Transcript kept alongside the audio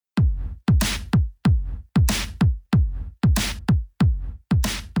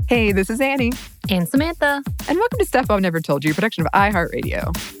Hey, this is Annie. And Samantha. And welcome to Stuff I've Never Told You, production of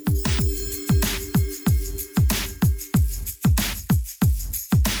iHeartRadio.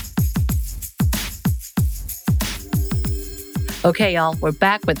 Okay, y'all, we're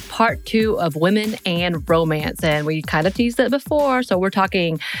back with part 2 of Women and Romance. And we kind of teased it before. So we're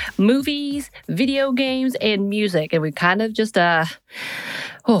talking movies, video games, and music. And we kind of just,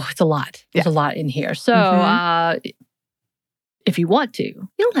 it's a lot. There's a lot in here. So if you want to, you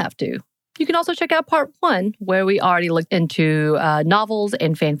don't have to. You can also check out part 1, where we already looked into novels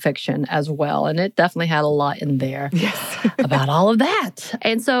and fan fiction as well. And it definitely had a lot in there about all of that.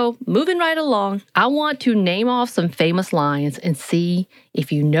 And so moving right along, I want to name off some famous lines and see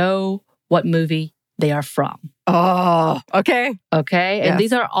if you know what movie they are from. Oh, okay. Okay. Yes. And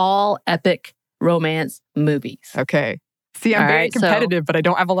these are all epic romance movies. Okay. See, I'm very competitive, but I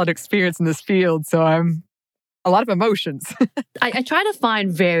don't have a lot of experience in this field. So I'm a lot of emotions. I try to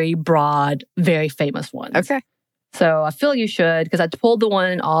find very broad, very famous ones. Okay. So I feel you should, because I pulled the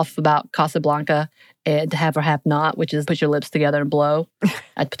one off about Casablanca and To Have or Have Not, which is put your lips together and blow.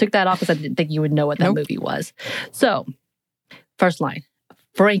 I took that off because I didn't think you would know what that movie was. So, first line.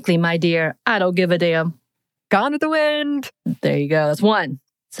 Frankly, my dear, I don't give a damn. Gone with the Wind. There you go. That's one.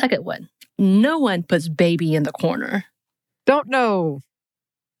 Second one. No one puts baby in the corner. Don't know.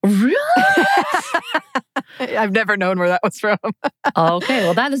 Really? I've never known where that was from. Okay,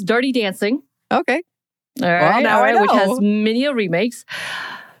 well, that is Dirty Dancing. Okay. All right, now I know. which has many remakes.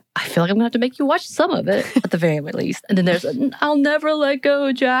 I feel like I'm going to have to make you watch some of it, at the very least. And then there's I'll Never Let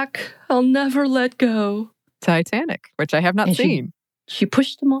Go, Jack. I'll never let go. Titanic, which I have not seen. She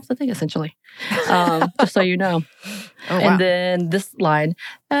pushed him off the thing, essentially. Just so you know. Oh, wow. And then this line,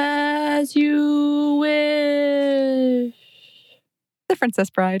 as you wish. The Princess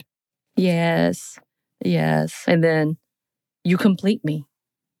Bride. Yes. And then, you complete me.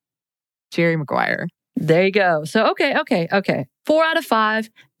 Jerry Maguire. There you go. So, okay. 4 out of 5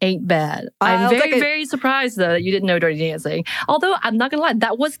 ain't bad. I'm very surprised, though, that you didn't know Dirty Dancing. Although, I'm not going to lie,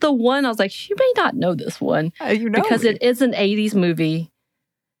 that was the one I was like, you may not know this one. Because it is an 80s movie,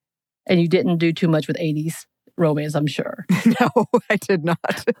 and you didn't do too much with 80s romance, I'm sure. No, I did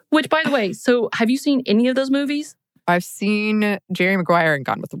not. Which, by the way, so have you seen any of those movies? I've seen Jerry Maguire and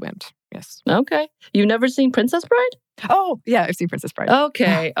Gone with the Wind. Yes. Okay. You've never seen Princess Bride? Oh, yeah, I've seen Princess Bride.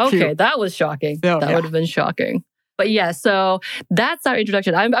 Okay. That was shocking. That would have been shocking. But yeah, so that's our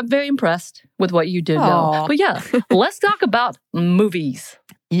introduction. I'm very impressed with what you did know. But yeah, let's talk about movies.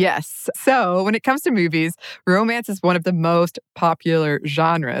 Yes. So when it comes to movies, romance is one of the most popular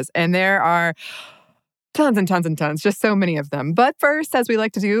genres. And there are tons and tons and tons, just so many of them. But first, as we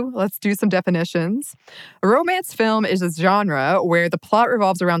like to do, let's do some definitions. A romance film is a genre where the plot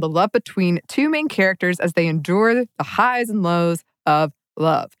revolves around the love between two main characters as they endure the highs and lows of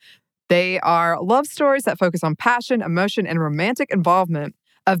love. They are love stories that focus on passion, emotion, and romantic involvement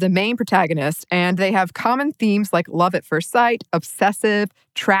of the main protagonist, and they have common themes like love at first sight, obsessive,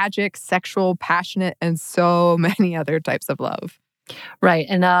 tragic, sexual, passionate, and so many other types of love. Right.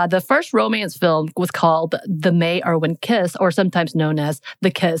 And the first romance film was called The May Irwin Kiss, or sometimes known as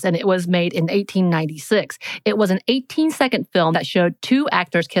The Kiss, and it was made in 1896. It was an 18-second film that showed two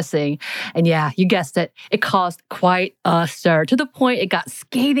actors kissing. And yeah, you guessed it, it caused quite a stir, to the point it got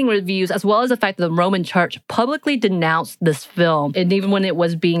scathing reviews, as well as the fact that the Roman Church publicly denounced this film. And even when it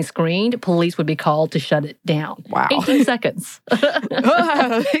was being screened, police would be called to shut it down. Wow. 18 seconds.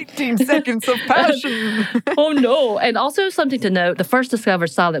 18 seconds of passion. Oh, no. And also something to note, the first discovered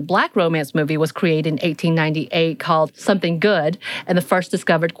silent black romance movie was created in 1898 called Something Good, and the first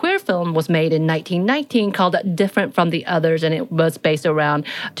discovered queer film was made in 1919 called Different from the Others, and it was based around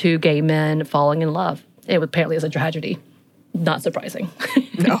two gay men falling in love. It apparently is a tragedy. Not surprising.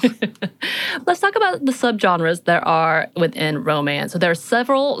 No. Let's talk about the subgenres there are within romance. So there are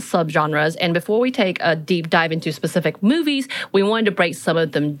several subgenres, and before we take a deep dive into specific movies, we wanted to break some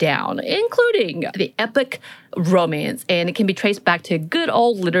of them down, including the epic romance, and it can be traced back to good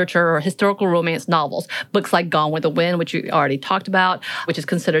old literature or historical romance novels. Books like Gone with the Wind, which you already talked about, which is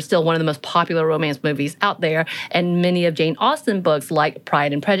considered still one of the most popular romance movies out there, and many of Jane Austen books like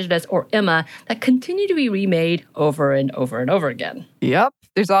Pride and Prejudice or Emma that continue to be remade over and over and over again. Yep.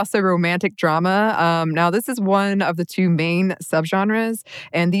 There's also romantic drama. Now, this is one of the two main subgenres,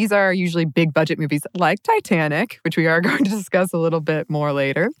 and these are usually big budget movies like Titanic, which we are going to discuss a little bit more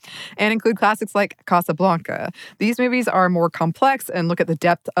later, and include classics like Casablanca. These movies are more complex and look at the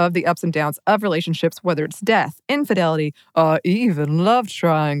depth of the ups and downs of relationships, whether it's death, infidelity, or even love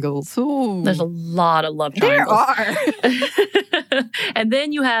triangles. Ooh. There's a lot of love triangles. There are. And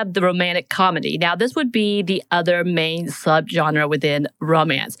then you have the romantic comedy. Now, this would be the other main subgenre within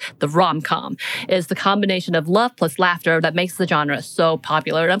romance. The rom-com is the combination of love plus laughter that makes the genre so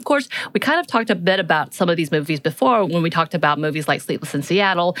popular. And of course, we kind of talked a bit about some of these movies before when we talked about movies like Sleepless in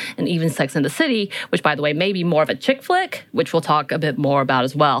Seattle and even Sex and the City, which, by the way, may be more of a chick flick, which we'll talk a bit more about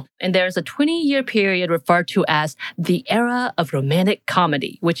as well. And there's a 20-year period referred to as the era of romantic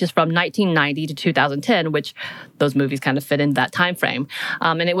comedy, which is from 1990 to 2010, which those movies kind of fit in that time frame.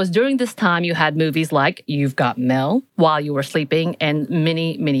 And it was during this time you had movies like You've Got Mail, While You Were Sleeping, and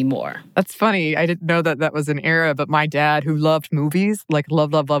many, many more. That's funny. I didn't know that that was an era, but my dad, who loved movies, like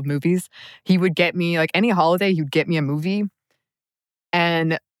love movies, he would get me, like any holiday, he would get me a movie.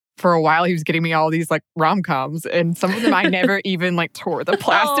 And for a while, he was getting me all these like rom-coms, and some of them I never even like tore the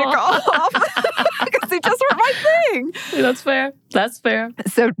plastic off because they just weren't my thing. That's fair. That's fair.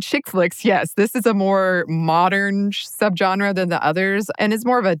 So chick flicks, yes, this is a more modern subgenre than the others, and is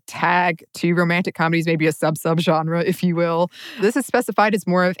more of a tag to romantic comedies, maybe a subgenre, if you will. This is specified as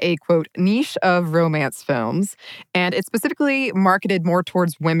more of a, quote, niche of romance films, and it's specifically marketed more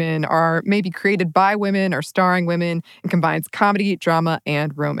towards women, or maybe created by women or starring women, and combines comedy, drama,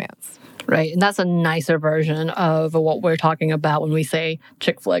 and romance. Right. And that's a nicer version of what we're talking about when we say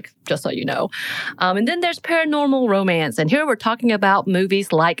chick flick, just so you know. And then there's paranormal romance. And here we're talking about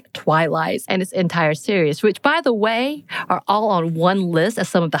movies like Twilight and its entire series, which, by the way, are all on one list as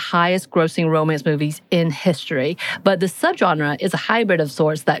some of the highest grossing romance movies in history. But the subgenre is a hybrid of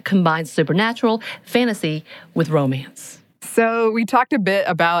sorts that combines supernatural fantasy with romance. So we talked a bit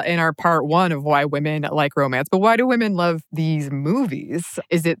about in our part one of why women like romance, but why do women love these movies?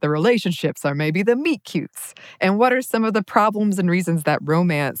 Is it the relationships or maybe the meet cutes? And what are some of the problems and reasons that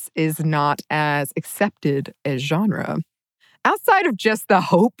romance is not as accepted as genre? Outside of just the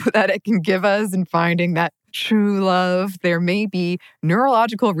hope that it can give us in finding that true love, there may be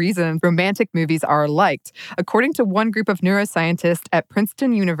neurological reasons romantic movies are liked. According to one group of neuroscientists at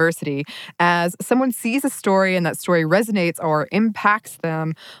Princeton University, as someone sees a story and that story resonates or impacts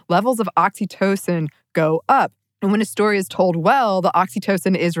them, levels of oxytocin go up. And when a story is told well, the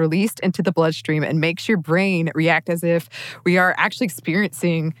oxytocin is released into the bloodstream and makes your brain react as if we are actually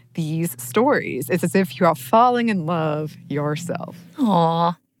experiencing these stories. It's as if you are falling in love yourself.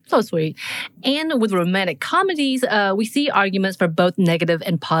 Aww. So sweet. And with romantic comedies, we see arguments for both negative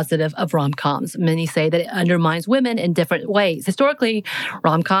and positive of rom-coms. Many say that it undermines women in different ways. Historically,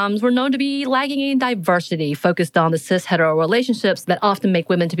 rom-coms were known to be lacking in diversity, focused on the cis-hetero relationships that often make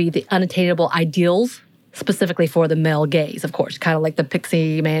women to be the unattainable ideals, specifically for the male gaze, of course, kind of like the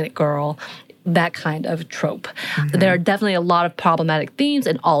pixie manic girl, that kind of trope. Mm-hmm. There are definitely a lot of problematic themes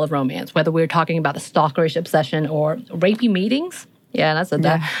in all of romance, whether we're talking about the stalkerish obsession or rapey meetings. Yeah, that's that.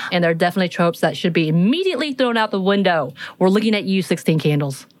 Yeah. And there are definitely tropes that should be immediately thrown out the window. We're looking at you, 16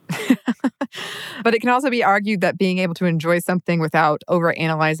 Candles. But it can also be argued that being able to enjoy something without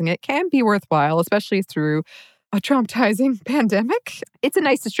overanalyzing it can be worthwhile, especially through a traumatizing pandemic. It's a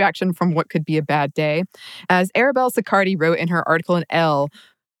nice distraction from what could be a bad day. As Arabelle Siccardi wrote in her article in Elle,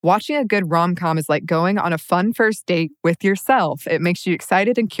 watching a good rom-com is like going on a fun first date with yourself. It makes you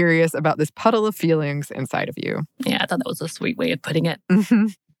excited and curious about this puddle of feelings inside of you. Yeah, I thought that was a sweet way of putting it. Mm-hmm.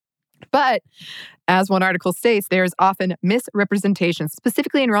 But as one article states, there's often misrepresentation,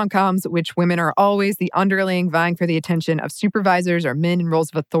 specifically in rom-coms, which women are always the underling vying for the attention of supervisors or men in roles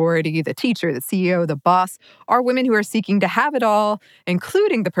of authority, the teacher, the CEO, the boss, are women who are seeking to have it all,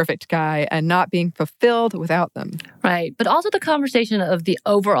 including the perfect guy, and not being fulfilled without them. Right. But also the conversation of the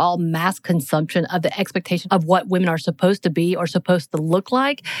overall mass consumption of the expectation of what women are supposed to be or supposed to look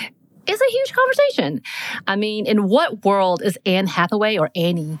like is a huge conversation. I mean, in what world is Anne Hathaway, or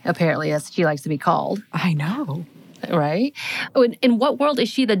Annie, apparently, as she likes to be called? I know. Right? In what world is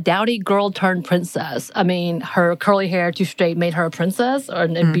she the dowdy girl turned princess? I mean, her curly hair too straight made her a princess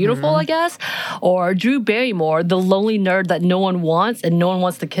and beautiful, I guess. Or Drew Barrymore, the lonely nerd that no one wants and no one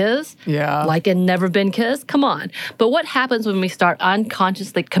wants to kiss. Yeah. Like in Never Been Kissed. Come on. But what happens when we start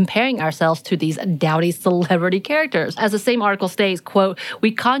unconsciously comparing ourselves to these dowdy celebrity characters? As the same article states, quote,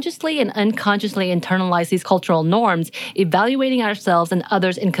 we consciously and unconsciously internalize these cultural norms, evaluating ourselves and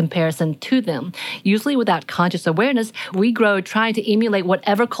others in comparison to them. Usually without conscious awareness, we grow trying to emulate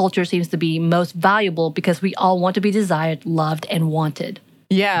whatever culture seems to be most valuable because we all want to be desired, loved, and wanted.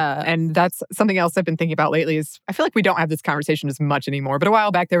 Yeah, and that's something else I've been thinking about lately is I feel like we don't have this conversation as much anymore. But a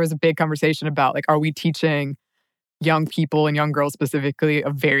while back, there was a big conversation about, like, are we teaching young people and young girls specifically a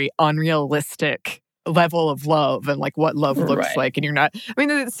very unrealistic level of love and like what love looks like? And you're not, I mean,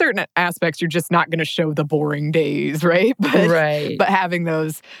 there's certain aspects you're just not going to show the boring days, right? But having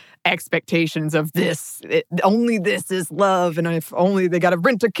those expectations of this. Only this is love, and if only they got to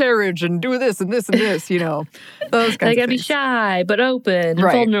rent a carriage and do this and this and this, those kinds They of gotta be things. shy, but open and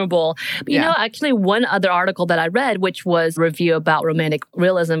vulnerable. But actually, one other article that I read, which was a review about romantic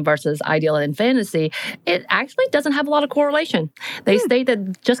realism versus ideal and fantasy, it actually doesn't have a lot of correlation. They state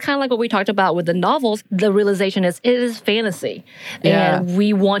that just kind of like what we talked about with the novels, the realization is it is fantasy. And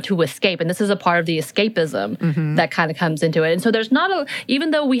we want to escape. And this is a part of the escapism that kind of comes into it. And so there's not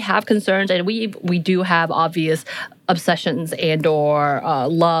even though we have concerns and we do have obvious obsessions and or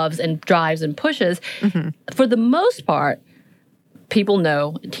loves and drives and pushes, for the most part, people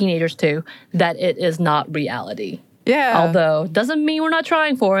know, teenagers too, that it is not reality. Yeah. Although, doesn't mean we're not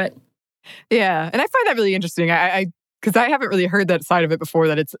trying for it. Yeah. And I find that really interesting. Because I haven't really heard that side of it before,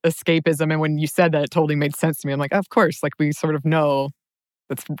 that it's escapism. And when you said that, it totally made sense to me. I'm like, of course, like we sort of know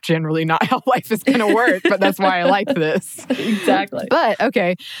that's generally not how life is going to work, but that's why I like this. Exactly. But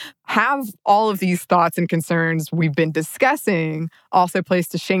okay, have all of these thoughts and concerns we've been discussing also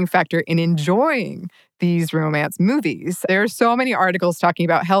placed a shame factor in enjoying these romance movies? There are so many articles talking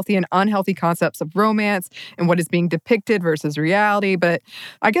about healthy and unhealthy concepts of romance and what is being depicted versus reality. But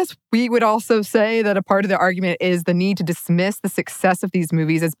I guess we would also say that a part of the argument is the need to dismiss the success of these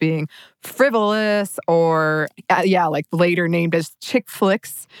movies as being frivolous or, like later named as chick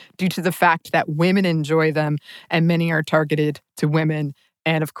flicks, due to the fact that women enjoy them and many are targeted to women.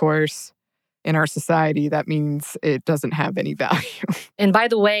 And of course, in our society, that means it doesn't have any value. And by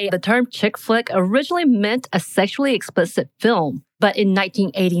the way, the term chick flick originally meant a sexually explicit film. But in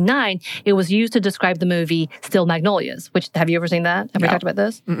 1989, it was used to describe the movie Still Magnolias, which, have you ever seen that? Have we talked about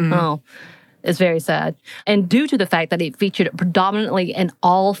this? Mm-mm. Oh, it's very sad. And due to the fact that it featured predominantly an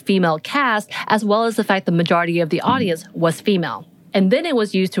all-female cast, as well as the fact the majority of the audience was female. And then it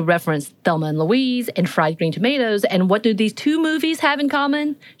was used to reference Thelma and Louise and Fried Green Tomatoes. And what do these two movies have in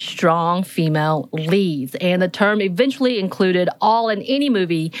common? Strong female leads. And the term eventually included all and any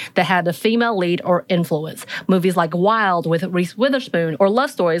movie that had a female lead or influence. Movies like Wild with Reese Witherspoon or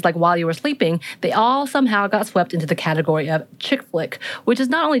love stories like While You Were Sleeping, they all somehow got swept into the category of chick flick, which is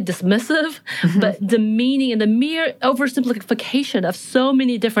not only dismissive, but demeaning and the mere oversimplification of so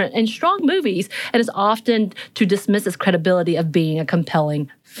many different and strong movies, and is often to dismiss its credibility of being a compelling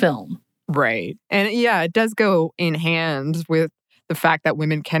film. Right. And it does go in hand with the fact that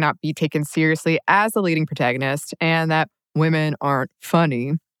women cannot be taken seriously as the leading protagonist and that women aren't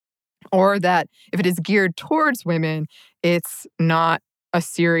funny, or that if it is geared towards women, it's not a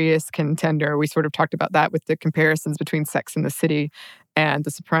serious contender. We sort of talked about that with the comparisons between Sex and the City and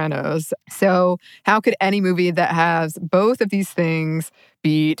The Sopranos. So how could any movie that has both of these things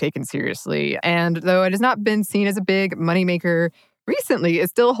be taken seriously? And though it has not been seen as a big moneymaker recently, it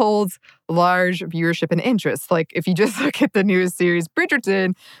still holds large viewership and interest. Like if you just look at the newest series,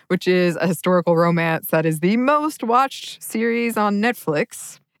 Bridgerton, which is a historical romance that is the most watched series on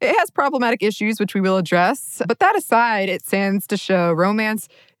Netflix. It has problematic issues, which we will address. But that aside, it stands to show romance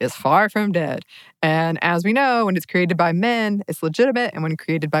is far from dead. And as we know, when it's created by men, it's legitimate. And when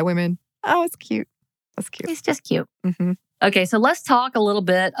created by women, it's cute. That's cute. It's just cute. Mm-hmm. Okay, so let's talk a little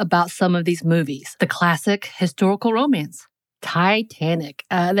bit about some of these movies. The classic historical romance. Titanic.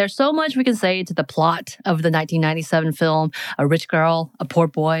 There's so much we can say to the plot of the 1997 film. A rich girl, a poor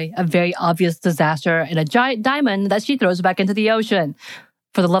boy, a very obvious disaster, and a giant diamond that she throws back into the ocean.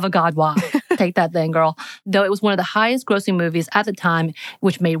 For the love of God, why? Take that thing, girl. Though it was one of the highest grossing movies at the time,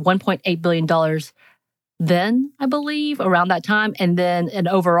 which made $1.8 billion then, I believe, around that time. And then an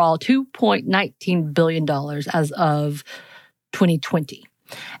overall $2.19 billion as of 2020.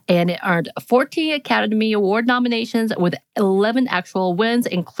 And it earned 14 Academy Award nominations with 11 actual wins,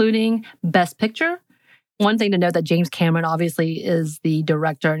 including Best Picture. One thing to note that James Cameron obviously is the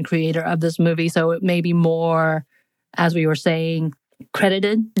director and creator of this movie, so it may be more, as we were saying,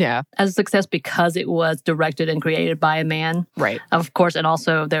 credited as a success because it was directed and created by a man. Right. Of course, and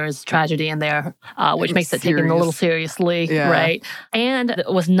also there is tragedy in there, which makes it taken a little seriously, right? And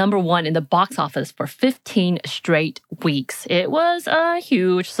it was #1 in the box office for 15 straight weeks. It was a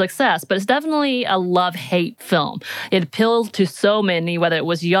huge success, but it's definitely a love-hate film. It appealed to so many, whether it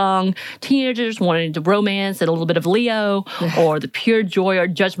was young teenagers wanting to romance and a little bit of Leo, or the pure joy or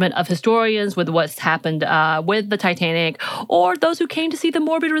judgment of historians with what's happened with the Titanic, or those who came to see the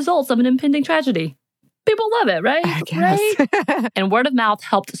morbid results of an impending tragedy. People love it, right? I guess. Right? And word of mouth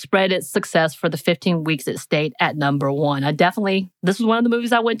helped spread its success for the 15 weeks it stayed at #1. This was one of the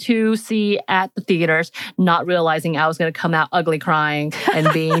movies I went to see at the theaters, not realizing I was going to come out ugly crying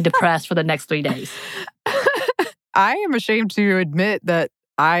and being depressed for the next 3 days. I am ashamed to admit that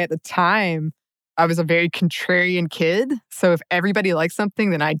I, at the time, I was a very contrarian kid. So if everybody liked something,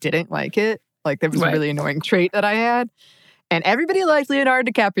 then I didn't like it. Like, that was a really annoying trait that I had. And everybody liked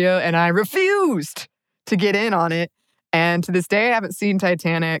Leonardo DiCaprio, and I refused to get in on it. And to this day, I haven't seen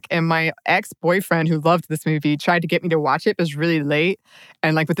Titanic. And my ex-boyfriend who loved this movie tried to get me to watch it. It was really late.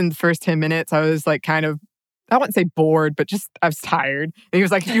 And like within the first 10 minutes, I was like kind of, I wouldn't say bored, but just I was tired. And he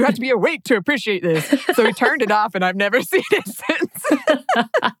was like, you have to be awake to appreciate this. So he turned it off and I've never seen it since.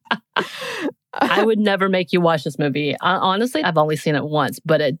 I would never make you watch this movie. Honestly, I've only seen it once,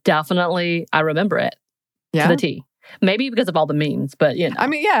 but it definitely, I remember it to the T. Maybe because of all the memes, but you know. I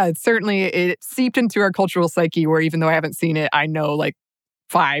mean, yeah, it seeped into our cultural psyche where even though I haven't seen it, I know like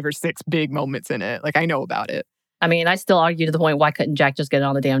 5 or 6 big moments in it. Like, I know about it. I mean, I still argue to the point, why couldn't Jack just get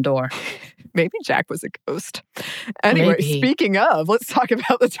on the damn door? Maybe Jack was a ghost. Anyway, speaking of, let's talk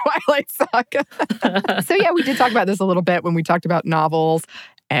about the Twilight Saga. So yeah, we did talk about this a little bit when we talked about novels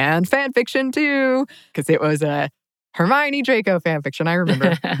and fan fiction too, because it was a Hermione Draco fanfiction, I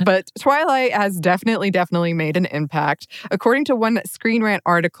remember. But Twilight has definitely made an impact. According to one Screen Rant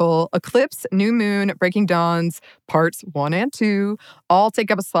article, Eclipse, New Moon, Breaking Dawns, parts 1 and 2 all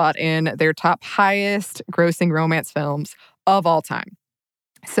take up a slot in their top highest grossing romance films of all time.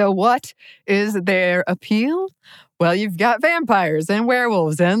 So what is their appeal? Well, you've got vampires and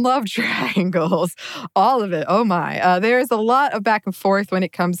werewolves and love triangles, all of it. Oh my. There's a lot of back and forth when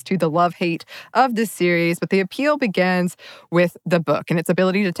it comes to the love-hate of this series, but the appeal begins with the book and its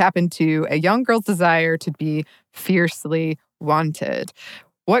ability to tap into a young girl's desire to be fiercely wanted.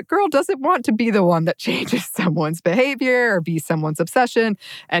 What girl doesn't want to be the one that changes someone's behavior or be someone's obsession?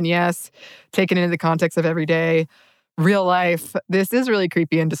 And yes, taken into the context of everyday real life, this is really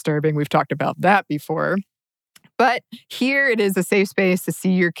creepy and disturbing. We've talked about that before. But here it is a safe space to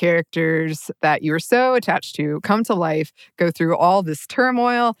see your characters that you're so attached to come to life, go through all this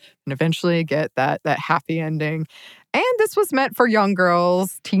turmoil, and eventually get that happy ending. And this was meant for young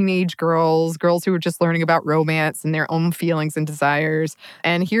girls, teenage girls, girls who were just learning about romance and their own feelings and desires.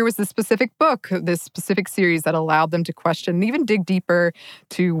 And here was this specific book, this specific series that allowed them to question and even dig deeper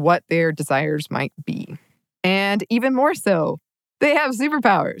to what their desires might be. And even more so, they have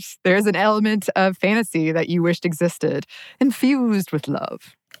superpowers. There's an element of fantasy that you wished existed, infused with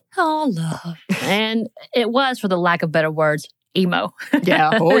love. Oh, love. And it was, for the lack of better words, emo.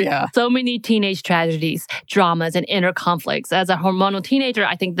 Yeah. Oh, yeah. So many teenage tragedies, dramas, and inner conflicts. As a hormonal teenager,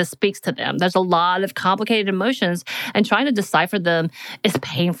 I think this speaks to them. There's a lot of complicated emotions, and trying to decipher them is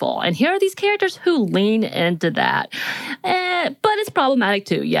painful. And here are these characters who lean into that. But it's problematic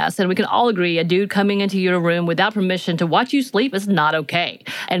too, yes. And we can all agree a dude coming into your room without permission to watch you sleep is not okay.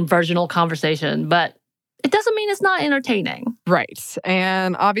 And virginal conversation. But it doesn't mean it's not entertaining. Right.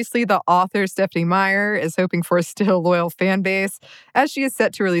 And obviously the author, Stephenie Meyer, is hoping for a still loyal fan base as she is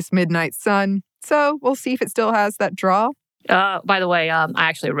set to release Midnight Sun. So we'll see if it still has that draw. By the way, I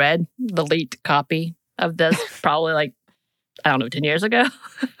actually read the leaked copy of this probably 10 years ago.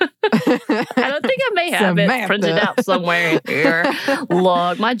 I don't think I may have it printed out somewhere here.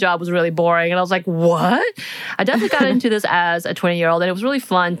 Look, my job was really boring. And I was like, what? I definitely got into this as a 20-year-old. And it was really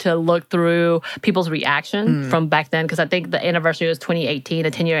fun to look through people's reaction from back then. Because I think the anniversary was 2018.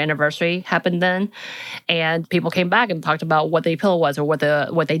 The 10-year anniversary happened then. And people came back and talked about what the appeal was or what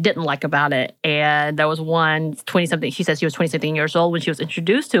they didn't like about it. And there was one 20-something. She said she was 20-something years old when she was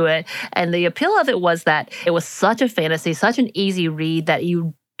introduced to it. And the appeal of it was that it was such a fantasy, such an easy read that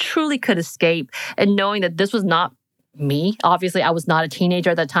you truly could escape. And knowing that this was not me. Obviously, I was not a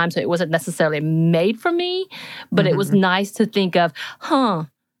teenager at that time, so it wasn't necessarily made for me. But it was nice to think of,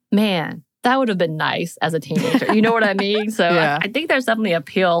 man, that would have been nice as a teenager. You know what I mean? So yeah. I think there's definitely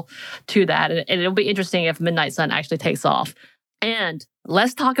appeal to that. And it'll be interesting if Midnight Sun actually takes off. And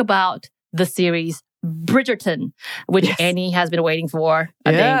let's talk about the series Bridgerton, which Annie has been waiting for,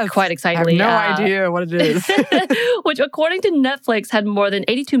 I think, quite excitedly. I have no idea what it is. Which, according to Netflix, had more than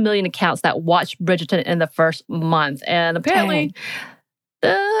 82 million accounts that watched Bridgerton in the first month. And apparently,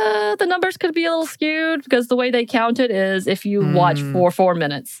 the numbers could be a little skewed because the way they count it is if you watch for 4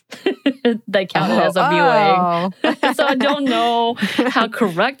 minutes, they count it as a viewing. So I don't know how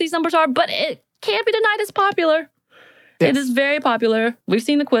correct these numbers are, but it can't be denied it's popular. Yes. It is very popular. We've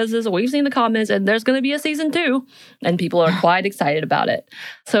seen the quizzes, we've seen the comments, and there's going to be a season 2, and people are quite excited about it.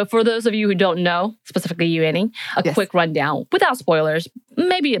 So for those of you who don't know, specifically you, Annie, a quick rundown without spoilers.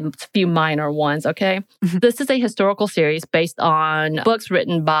 maybe a few minor ones, okay? This is a historical series based on books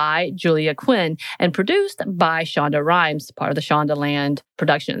written by Julia Quinn and produced by Shonda Rhimes, part of the Shondaland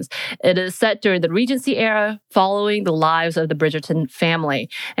Productions. It is set during the Regency era, following the lives of the Bridgerton family.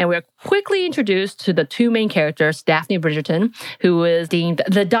 And we're quickly introduced to the two main characters, Daphne Bridgerton, who is deemed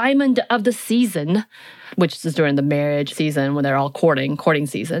the diamond of the season, which is during the marriage season when they're all courting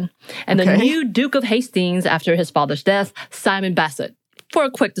season. And the new Duke of Hastings after his father's death, Simon Bassett. For a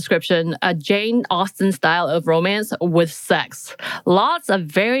quick description, a Jane Austen style of romance with sex. Lots of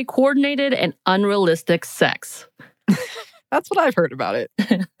very coordinated and unrealistic sex. That's what I've heard about it.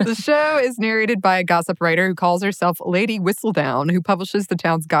 The show is narrated by a gossip writer who calls herself Lady Whistledown, who publishes the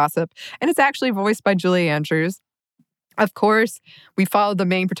town's gossip, and it's actually voiced by Julie Andrews. Of course, we follow the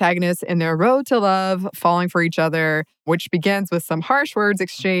main protagonists in their road to love, falling for each other, which begins with some harsh words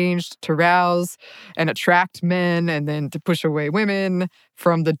exchanged to rouse and attract men and then to push away women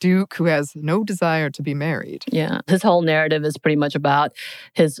from the Duke, who has no desire to be married. Yeah, his whole narrative is pretty much about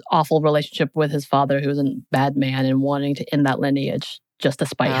his awful relationship with his father, who was a bad man, and wanting to end that lineage just to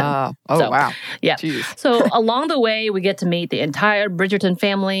spite him. Wow. Yeah. Jeez. So along the way, we get to meet the entire Bridgerton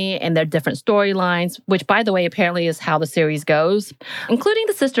family and their different storylines, which, by the way, apparently is how the series goes, including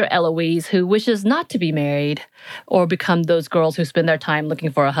the sister Eloise, who wishes not to be married or become those girls who spend their time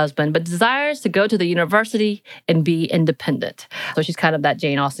looking for a husband, but desires to go to the university and be independent. So she's kind of that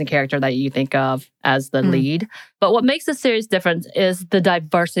Jane Austen character that you think of as the lead. But what makes the series different is the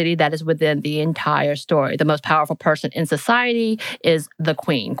diversity that is within the entire story. The most powerful person in society is the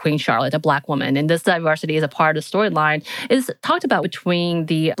Queen Charlotte, a Black woman. And this diversity is a part of the storyline. It's talked about between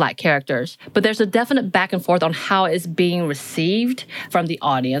the Black characters. But there's a definite back and forth on how it's being received from the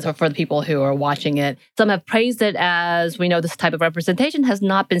audience or for the people who are watching it. Some have praised it as, we know this type of representation has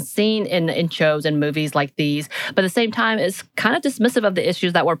not been seen in shows and movies like these. But at the same time, it's kind of dismissive of the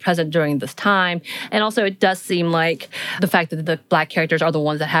issues that were present during this time. And also, it does seem like the fact that the Black characters are the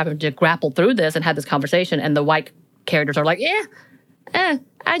ones that have to grapple through this and have this conversation, and the white characters are like, I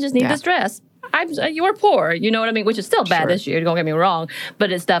just need this dress. You're poor, you know what I mean? Which is still a bad issue, don't get me wrong,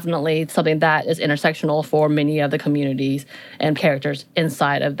 but it's definitely something that is intersectional for many of the communities and characters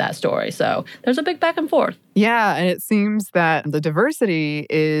inside of that story. So there's a big back and forth. Yeah, and it seems that the diversity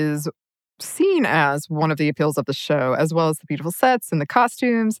is seen as one of the appeals of the show, as well as the beautiful sets and the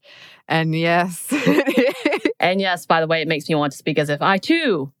costumes. And yes. And yes, by the way, it makes me want to speak as if I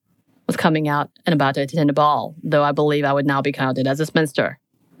too was coming out and about to attend a ball, though I believe I would now be counted as a spinster.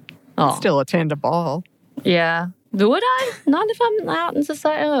 Oh. Still attend a ball. Yeah. Would I? Not if I'm out in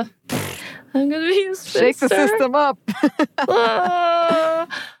society. I'm going to be a spinster. Shake the system up.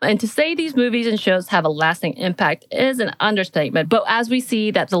 And to say these movies and shows have a lasting impact is an understatement. But as we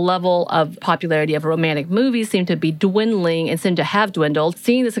see that the level of popularity of romantic movies seem to be dwindling and seem to have dwindled,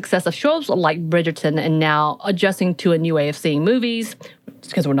 seeing the success of shows like Bridgerton and now adjusting to a new way of seeing movies,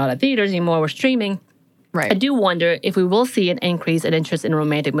 because we're not at theaters anymore, we're streaming. Right. I do wonder if we will see an increase in interest in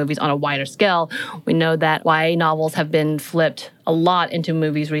romantic movies on a wider scale. We know that YA novels have been flipped a lot into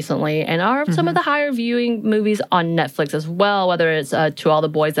movies recently and are some of the higher viewing movies on Netflix as well, whether it's To All the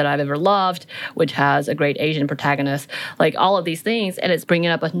Boys That I've Ever Loved, which has a great Asian protagonist, like all of these things. And it's bringing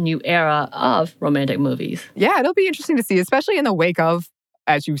up a new era of romantic movies. Yeah, it'll be interesting to see, especially in the wake of,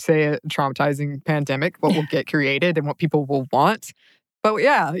 as you say, a traumatizing pandemic, what will get created and what people will want. But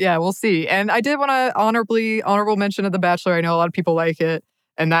yeah, we'll see. And I did want to honorable mention of The Bachelor. I know a lot of people like it.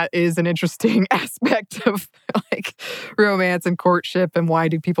 And that is an interesting aspect of like romance and courtship. And why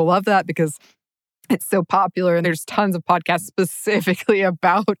do people love that? Because it's so popular. And there's tons of podcasts specifically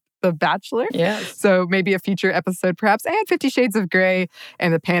about The Bachelor. Yes. So maybe a future episode perhaps. And 50 Shades of Grey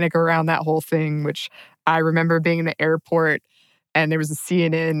and the panic around that whole thing, which I remember being in the airport and there was a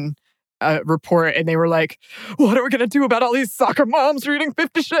CNN report, and they were like, what are we going to do about all these soccer moms reading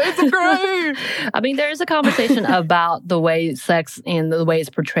 50 Shades of Grey? I mean, there is a conversation about the way sex and the way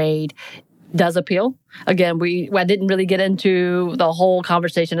it's portrayed does appeal. Again, I didn't really get into the whole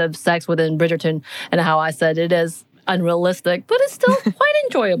conversation of sex within Bridgerton and how I said it is unrealistic, but it's still quite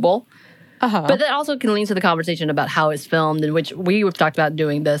enjoyable. But that also can lead to the conversation about how it's filmed, in which we've talked about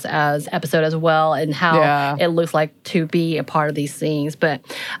doing this as episode as well, and how it looks like to be a part of these scenes. But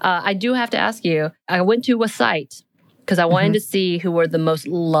I do have to ask you, I went to a site because I wanted to see who were the most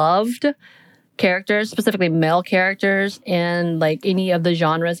loved characters, specifically male characters in like any of the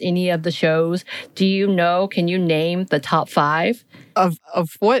genres, any of the shows. Do you know, can you name the top 5? Of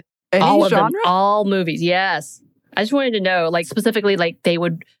what? Any all genre? of them, all movies, yes. I just wanted to know, like, specifically, like, they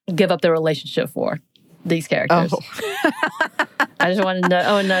would give up their relationship for these characters. Oh. I just wanted to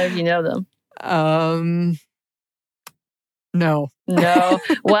know, know if you know them. No. No.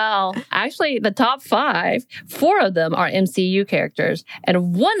 Well, actually, the top 5, 4 of them are MCU characters,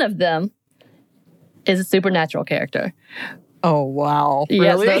 and one of them is a supernatural character. Oh, wow.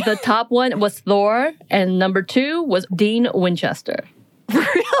 Yes, Really? the top one was Thor, and number 2 was Dean Winchester.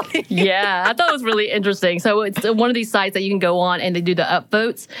 Really? Yeah, I thought it was really interesting. So it's one of these sites that you can go on and they do the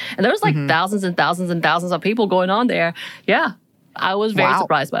upvotes. And there was like thousands and thousands and thousands of people going on there. Yeah, I was very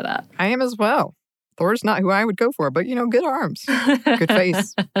surprised by that. I am as well. Thor's not who I would go for, but, good arms, good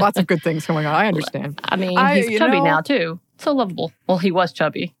face, lots of good things going on. I understand. I mean, he's chubby now, too. So lovable. Well, he was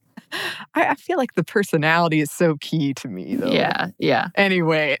chubby. I feel like the personality is so key to me, though. Yeah.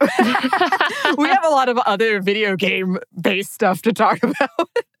 Anyway, we have a lot of other video game-based stuff to talk about.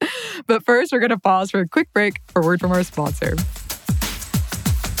 But first, we're going to pause for a quick break for a word from our sponsor.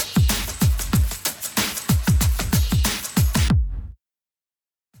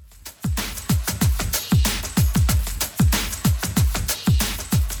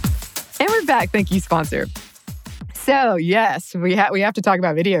 And we're back. Thank you, sponsor. So, yes, we have to talk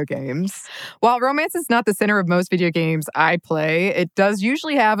about video games. While romance is not the center of most video games I play, it does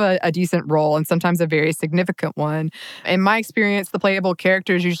usually have a decent role and sometimes a very significant one. In my experience, the playable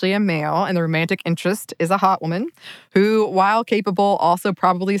character is usually a male and the romantic interest is a hot woman who, while capable, also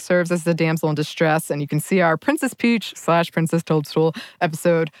probably serves as the damsel in distress. And you can see our Princess Peach / Princess Toadstool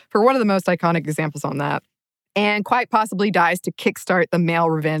episode for one of the most iconic examples on that. And quite possibly dies to kickstart the male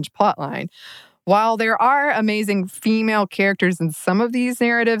revenge plotline. While there are amazing female characters in some of these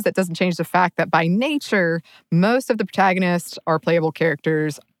narratives, that doesn't change the fact that by nature, most of the protagonists are playable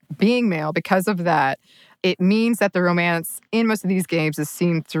characters being male. Because of that, it means that the romance in most of these games is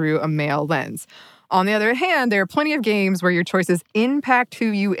seen through a male lens. On the other hand, there are plenty of games where your choices impact who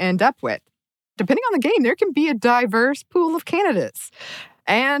you end up with. Depending on the game, there can be a diverse pool of candidates.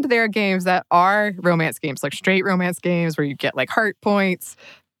 And there are games that are romance games, like straight romance games where you get like heart points.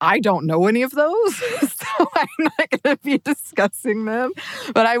 I don't know any of those, so I'm not going to be discussing them.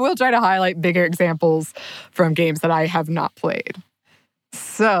 But I will try to highlight bigger examples from games that I have not played.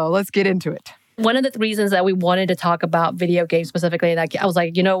 So let's get into it. One of the reasons that we wanted to talk about video games specifically, like I was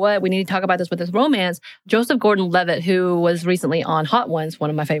like, you know what? We need to talk about this with this romance. Joseph Gordon-Levitt, who was recently on Hot Ones, one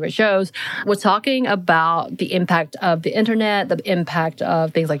of my favorite shows, was talking about the impact of the internet, the impact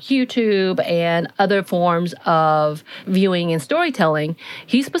of things like YouTube and other forms of viewing and storytelling.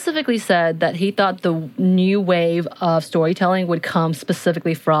 He specifically said that he thought the new wave of storytelling would come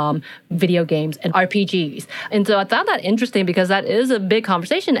specifically from video games and RPGs. And so I found that interesting because that is a big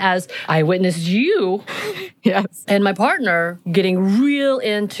conversation as I witnessed you and my partner getting real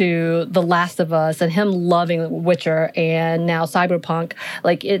into The Last of Us and him loving Witcher and now Cyberpunk.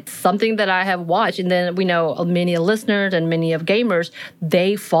 Like, it's something that I have watched. And then we know many listeners and many of gamers,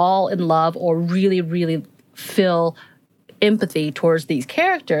 they fall in love or really, really feel empathy towards these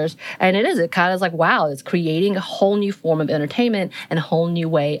characters. And it kind of is like, wow, it's creating a whole new form of entertainment and a whole new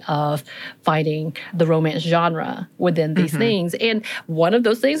way of finding the romance genre within these things. And one of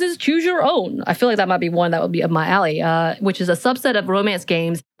those things is choose your own. I feel like that might be one that would be up my alley, which is a subset of romance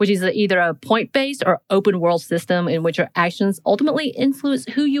games, which is either a point-based or open world system in which your actions ultimately influence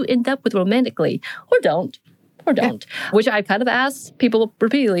who you end up with romantically or don't. Which I kind of ask people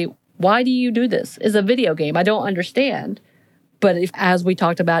repeatedly, why do you do this? It's a video game. I don't understand. But as we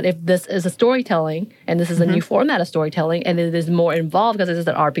talked about, if this is a storytelling and this is a new format of storytelling and it is more involved because it is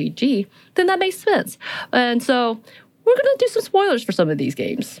an RPG, then that makes sense. And so we're going to do some spoilers for some of these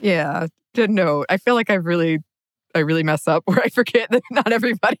games. Yeah. To note, I feel like I really mess up where I forget that not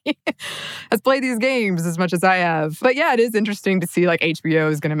everybody has played these games as much as I have. But yeah, it is interesting to see like HBO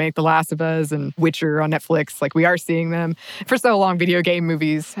is going to make The Last of Us and Witcher on Netflix. Like we are seeing them. For so long, video game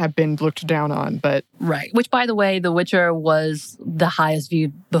movies have been looked down on, but... Right. Which, by the way, The Witcher was the highest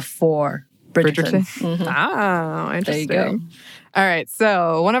viewed before Bridgerton. Oh, interesting. There you go. All right.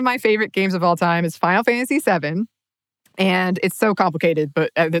 So one of my favorite games of all time is Final Fantasy VII. And it's so complicated,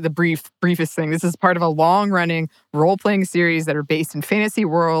 but the briefest thing, this is part of a long-running role-playing series that are based in fantasy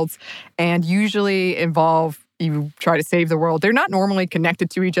worlds and usually involve you try to save the world. They're not normally connected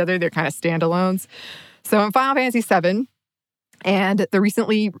to each other. They're kind of standalones. So in Final Fantasy VII and the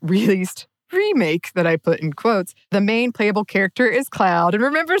recently released remake that I put in quotes, the main playable character is Cloud. And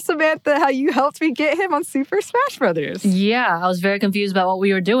remember, Samantha, how you helped me get him on Super Smash Brothers? Yeah, I was very confused about what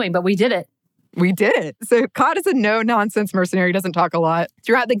we were doing, but we did it. We did it. So Cloud is a no-nonsense mercenary, doesn't talk a lot.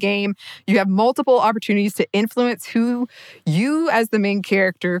 Throughout the game, you have multiple opportunities to influence who you, as the main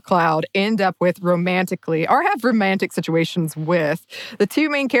character, Cloud, end up with romantically or have romantic situations with. The two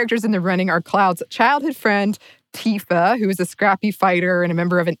main characters in the running are Cloud's childhood friend, Tifa, who is a scrappy fighter and a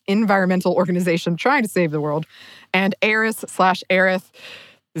member of an environmental organization trying to save the world, And Eris/Aerith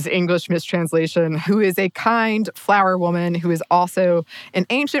is English mistranslation, who is a kind flower woman who is also an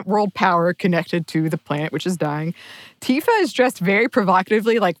ancient world power connected to the planet, which is dying. Tifa is dressed very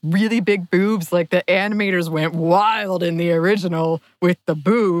provocatively, like really big boobs. Like the animators went wild in the original with the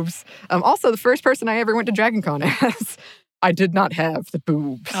boobs. Also, the first person I ever went to Dragon Con as. I did not have the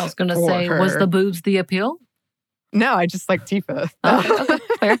boobs. I was going to say, was the boobs the appeal? No, I just like Tifa. Okay,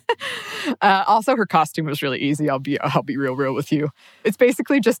 fair. Also, her costume was really easy. I'll be real with you. It's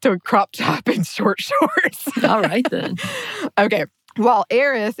basically just a crop top and short shorts. All right, then. Okay. While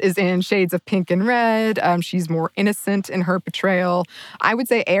Aerith is in shades of pink and red, she's more innocent in her portrayal. I would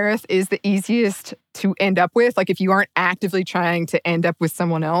say Aerith is the easiest to end up with. Like, if you aren't actively trying to end up with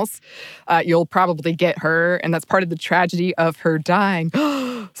someone else, you'll probably get her. And that's part of the tragedy of her dying.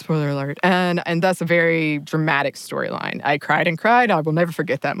 Spoiler alert. And that's a very dramatic storyline. I cried and cried. I will never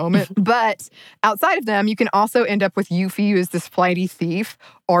forget that moment. But outside of them, you can also end up with Yuffie, who is this flighty thief,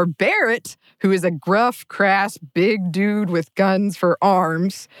 or Barrett, who is a gruff, crass, big dude with guns for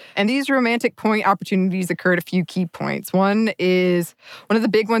arms. And these romantic point opportunities occur at a few key points. One of the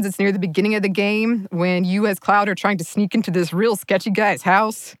big ones is near the beginning of the game when you as Cloud are trying to sneak into this real sketchy guy's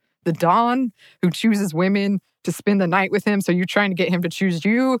house, the Dawn, who chooses women to spend the night with him. So you're trying to get him to choose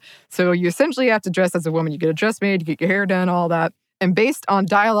you. So you essentially have to dress as a woman. You get a dress made, you get your hair done, all that. And based on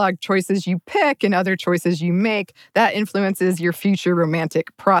dialogue choices you pick and other choices you make, that influences your future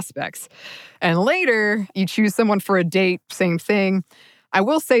romantic prospects. And later, you choose someone for a date, same thing. I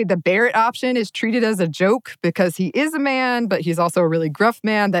will say the Barrett option is treated as a joke because he is a man, but he's also a really gruff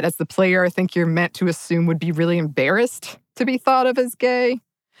man that as the player, I think you're meant to assume would be really embarrassed to be thought of as gay.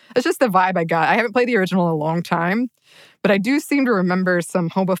 It's just the vibe I got. I haven't played the original in a long time, but I do seem to remember some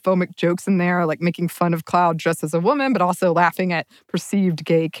homophobic jokes in there, like making fun of Cloud dressed as a woman, but also laughing at perceived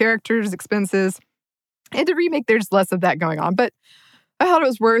gay characters' expenses. In the remake, there's less of that going on, but I thought it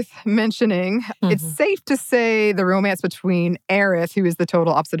was worth mentioning. Mm-hmm. It's safe to say the romance between Aerith, who is the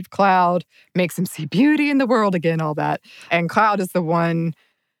total opposite of Cloud, makes him see beauty in the world again, all that. And Cloud is the one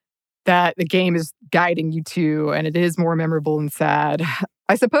that the game is guiding you to, and it is more memorable and sad.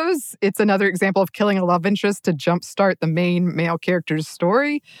 I suppose it's another example of killing a love interest to jumpstart the main male character's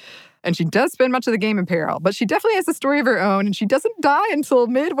story. And she does spend much of the game in peril, but she definitely has a story of her own, and she doesn't die until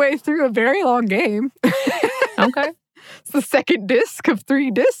midway through a very long game. Okay. It's the second disc of 3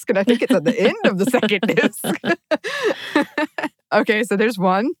 discs, and I think it's at the end of the second disc. Okay, so there's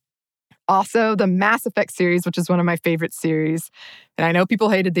one. Also, the Mass Effect series, which is one of my favorite series. And I know people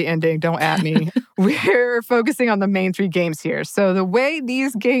hated the ending, don't at me. We're focusing on the main 3 games here. So the way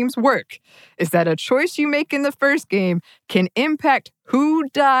these games work is that a choice you make in the first game can impact who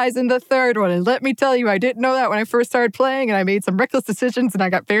dies in the third one. And let me tell you, I didn't know that when I first started playing, and I made some reckless decisions, and I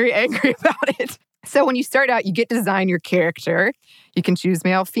got very angry about it. So when you start out, you get to design your character. You can choose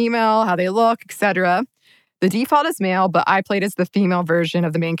male, female, how they look, etc. The default is male, but I played as the female version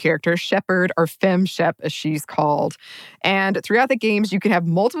of the main character, Shepard, or FemShep, as she's called. And throughout the games, you can have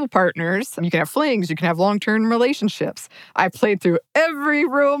multiple partners. You can have flings. You can have long-term relationships. I played through every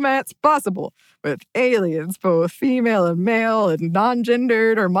romance possible with aliens, both female and male, and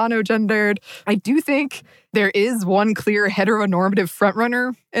non-gendered or monogendered. I do think there is one clear heteronormative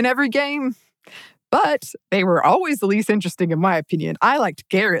frontrunner in every game. But they were always the least interesting, in my opinion. I liked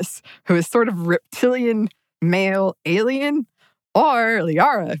Garrus, who is sort of reptilian male alien, or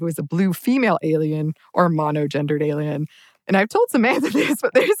Liara, who is a blue female alien or monogendered alien. And I've told Samantha this,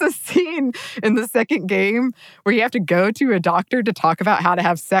 but there's a scene in the second game where you have to go to a doctor to talk about how to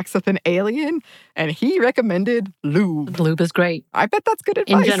have sex with an alien, and he recommended lube. Lube is great. I bet that's good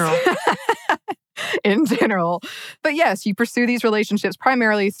advice. In general. In general. But yes, you pursue these relationships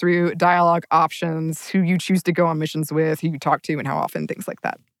primarily through dialogue options, who you choose to go on missions with, who you talk to, and how often, things like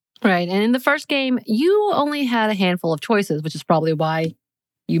that. Right. And in the first game, you only had a handful of choices, which is probably why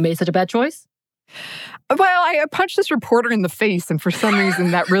you made such a bad choice. Well, I punched this reporter in the face, and for some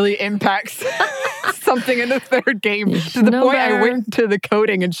reason that really impacts something in the third game to the point I went to the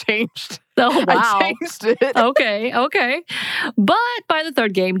coding and changed. Oh, wow. I changed it. Okay. But by the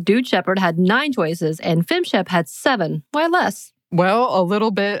third game, Dude Shepard had 9 choices and FemShep had 7. Why less? Well, a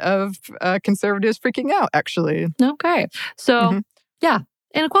little bit of conservatives freaking out, actually. Okay. So, yeah.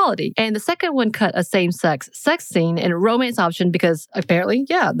 Inequality. And the second one cut a same-sex sex scene and a romance option because apparently,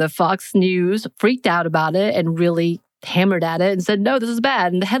 the Fox News freaked out about it and really hammered at it and said, no, this is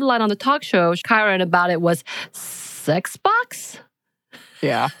bad. And the headline on the talk show, Chiron, about it was Sex Box?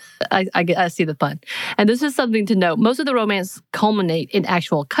 Yeah. I see the pun. And this is something to note. Most of the romance culminate in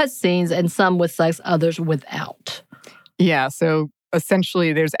actual cutscenes and some with sex, others without. Yeah, so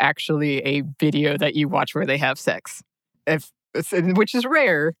essentially there's actually a video that you watch where they have sex, which is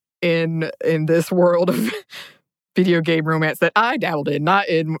rare in this world of video game romance that I dabbled in, not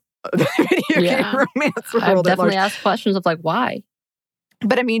in the video game romance world. I've definitely asked questions of why.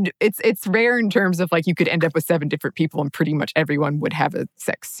 But I mean, it's rare in terms of you could end up with 7 different people and pretty much everyone would have a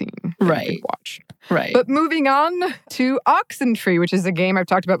sex scene that you could watch. Right. But moving on to Oxenfree, which is a game I've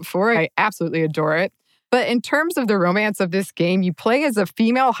talked about before. I absolutely adore it. But in terms of the romance of this game, you play as a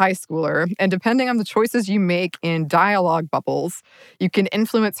female high schooler, and depending on the choices you make in dialogue bubbles, you can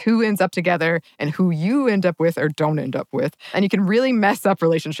influence who ends up together and who you end up with or don't end up with. And you can really mess up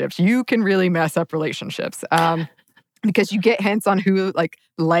relationships. Because you get hints on who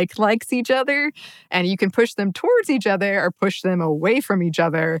likes each other, and you can push them towards each other or push them away from each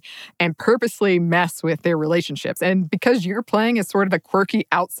other and purposely mess with their relationships. And because you're playing as sort of a quirky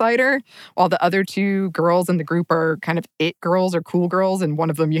outsider, while the other 2 girls in the group are kind of it girls or cool girls, and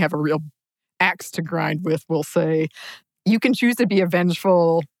one of them you have a real axe to grind with, we'll say, you can choose to be a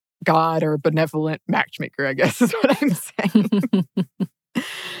vengeful god or benevolent matchmaker, I guess is what I'm saying.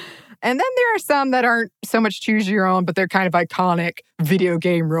 And then there are some that aren't so much choose your own, but they're kind of iconic video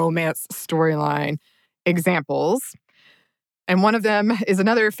game romance storyline examples. And one of them is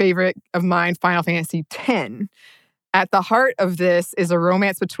another favorite of mine, Final Fantasy X. At the heart of this is a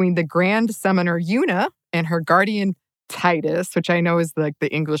romance between the Grand Summoner Yuna and her guardian Tidus, which I know is the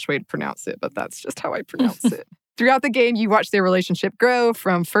English way to pronounce it, but that's just how I pronounce it. Throughout the game, you watch their relationship grow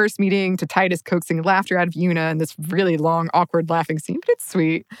from first meeting to Tidus coaxing laughter out of Yuna in this really long, awkward laughing scene, but it's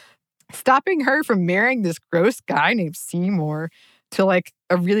sweet. Stopping her from marrying this gross guy named Seymour to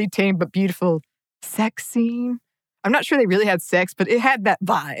a really tame but beautiful sex scene. I'm not sure they really had sex, but it had that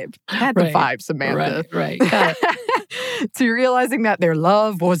vibe. It had the vibe, Samantha. Right. Got it. To realizing that their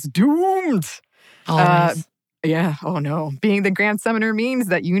love was doomed. Always. Yeah, oh no. Being the Grand Summoner means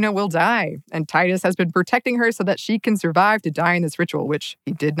that Yuna will die, and Tidus has been protecting her so that she can survive to die in this ritual, which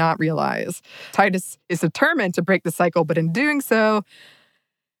he did not realize. Tidus is determined to break the cycle, but in doing so,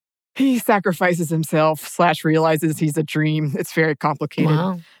 he sacrifices himself / realizes he's a dream. It's very complicated.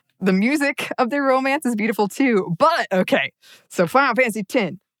 Wow. The music of their romance is beautiful too. But, okay, so Final Fantasy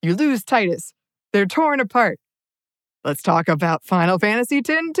X, you lose Tidus. They're torn apart. Let's talk about Final Fantasy X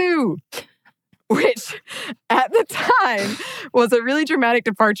too, which at the time was a really dramatic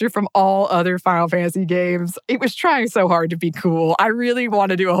departure from all other Final Fantasy games. It was trying so hard to be cool. I really want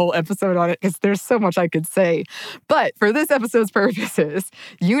to do a whole episode on it because there's so much I could say. But for this episode's purposes,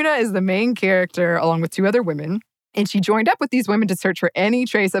 Yuna is the main character along with 2 other women, and she joined up with these women to search for any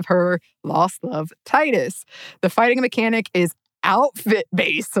trace of her lost love, Tidus. The fighting mechanic is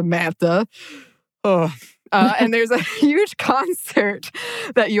outfit-based, Samantha. Oh. And there's a huge concert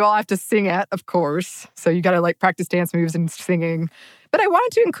that you all have to sing at, of course. So you got to practice dance moves and singing. But I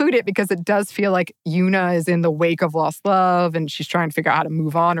wanted to include it because it does feel like Yuna is in the wake of lost love and she's trying to figure out how to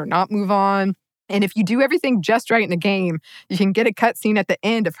move on or not move on. And if you do everything just right in the game, you can get a cutscene at the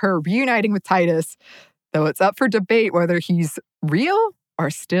end of her reuniting with Tidus, though it's up for debate whether he's real or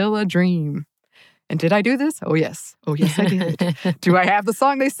still a dream. And did I do this? Oh, yes. Oh, yes, I did. Do I have the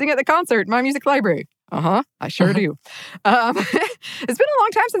song they sing at the concert in my music library? I sure do. It's been a long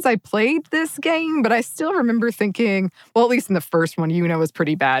time since I played this game, but I still remember thinking, well, at least in the first one, Yuna was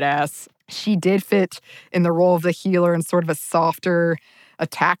pretty badass. She did fit in the role of the healer and sort of a softer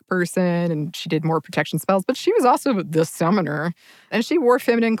attack person, and she did more protection spells, but she was also the summoner. And she wore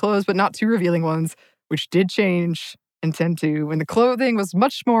feminine clothes, but not too revealing ones, which did change in 10-2 when the clothing was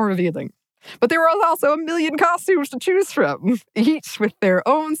much more revealing. But there were also a million costumes to choose from, each with their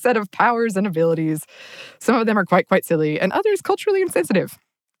own set of powers and abilities. Some of them are quite silly, and others culturally insensitive.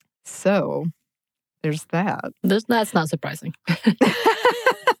 So, there's that. That's not surprising.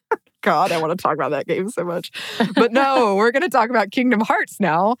 God, I want to talk about that game so much. But no, we're going to talk about Kingdom Hearts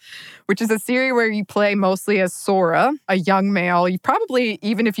now, which is a series where you play mostly as Sora, a young male. You probably,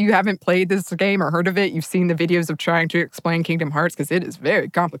 even if you haven't played this game or heard of it, you've seen the videos of trying to explain Kingdom Hearts because it is very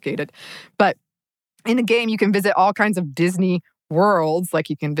complicated. But in the game, you can visit all kinds of Disney worlds, like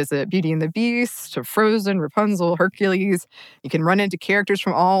you can visit Beauty and the Beast, Frozen, Rapunzel, Hercules. You can run into characters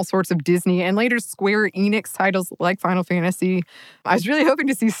from all sorts of Disney and later Square Enix titles like Final Fantasy. I was really hoping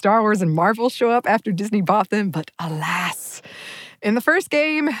to see Star Wars and Marvel show up after Disney bought them, but alas. In the first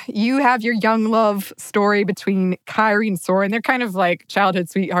game, you have your young love story between Kairi and Sora, and they're kind of like childhood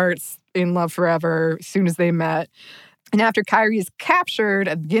sweethearts in love forever as soon as they met. And after Kairi is captured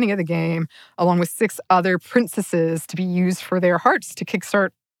at the beginning of the game, along with 6 other princesses to be used for their hearts to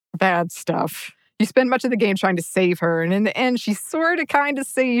kickstart bad stuff, you spend much of the game trying to save her. And in the end, she sort of kind of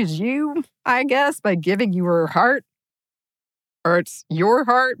saves you, I guess, by giving you her heart. or it's your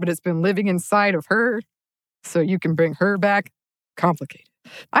heart, but it's been living inside of her, so you can bring her back. Complicated.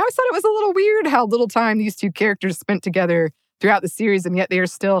 I always thought it was a little weird how little time these two characters spent together throughout the series, and yet they are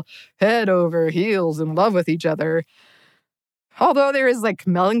still head over heels in love with each other. Although there is like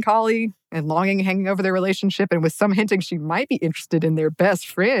melancholy and longing hanging over their relationship, and with some hinting she might be interested in their best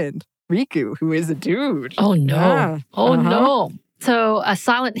friend, Riku, who is a dude. Oh, no. Yeah. No. So,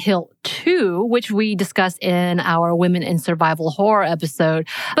 Silent Hill 2, which we discussed in our Women in Survival Horror episode,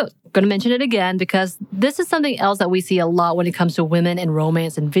 but I'm going to mention it again because this is something else that we see a lot when it comes to women and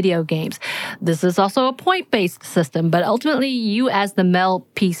romance in video games. This is also a point-based system, but ultimately you as the male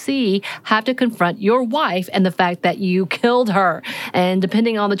PC have to confront your wife and the fact that you killed her. And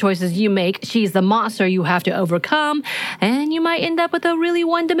depending on the choices you make, she's the monster you have to overcome, and you might end up with a really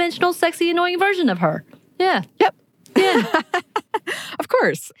one-dimensional, sexy, annoying version of her. Yeah. Yep. Yeah. Of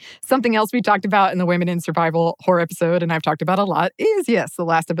course. Something else we talked about in the Women in Survival Horror episode, and I've talked about a lot, is, yes, The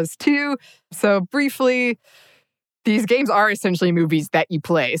Last of Us 2. So briefly, these games are essentially movies that you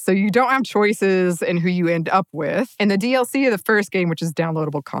play. So you don't have choices in who you end up with. In the DLC of the first game, which is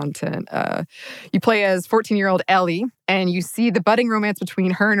downloadable content, you play as 14-year-old Ellie, and you see the budding romance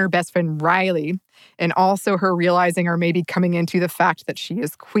between her and her best friend Riley, and also her realizing or maybe coming into the fact that she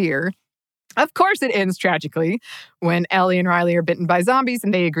is queer. Of course, it ends tragically when Ellie and Riley are bitten by zombies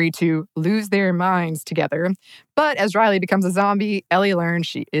and they agree to lose their minds together. But as Riley becomes a zombie, Ellie learns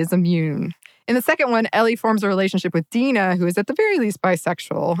she is immune. In the second one, Ellie forms a relationship with Dina, who is at the very least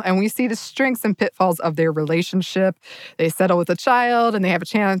bisexual, and we see the strengths and pitfalls of their relationship. They settle with a child and they have a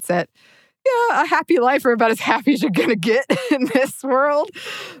chance at a happy life, or about as happy as you're going to get in this world.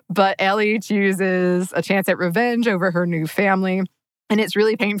 But Ellie chooses a chance at revenge over her new family. And it's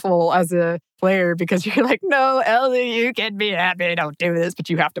really painful as a player because you're like, no, Ellie, you can be happy. Don't do this. But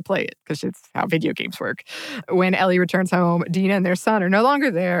you have to play it because it's how video games work. When Ellie returns home, Dina and their son are no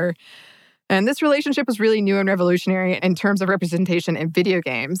longer there. And this relationship was really new and revolutionary in terms of representation in video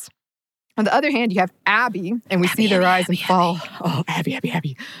games. On the other hand, you have Abby, and we see the rise and fall. Oh,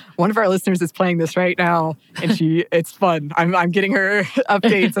 Abby. One of our listeners is playing this right now, and it's fun. I'm getting her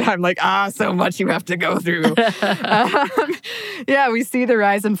updates, and I'm like, so much you have to go through. We see the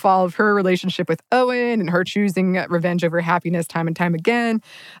rise and fall of her relationship with Owen, and her choosing revenge over happiness time and time again,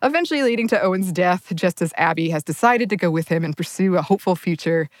 eventually leading to Owen's death, just as Abby has decided to go with him and pursue a hopeful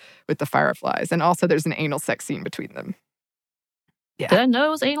future with the Fireflies. And also there's an anal sex scene between them. Yeah. Did I know it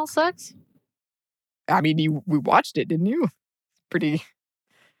was anal sex? I mean, we watched it, didn't you? Pretty.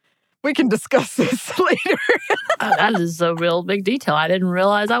 We can discuss this later. That is a real big detail. I didn't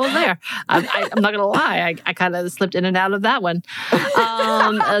realize I was there. I'm not going to lie. I kind of slipped in and out of that one.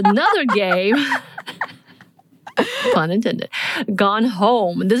 Another game. Pun intended. Gone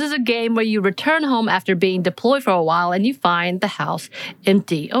Home. This is a game where you return home after being deployed for a while and you find the house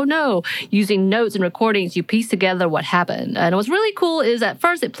empty. Oh no. Using notes and recordings, you piece together what happened. And what's really cool is at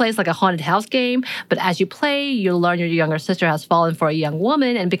first it plays like a haunted house game, but as you play, you'll learn your younger sister has fallen for a young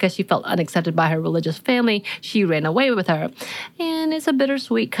woman, and because she felt unaccepted by her religious family, she ran away with her. And it's a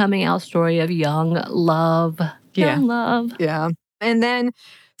bittersweet coming out story of young love. Young love. Yeah. And then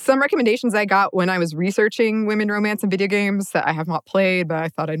some recommendations I got when I was researching women romance in video games that I have not played, but I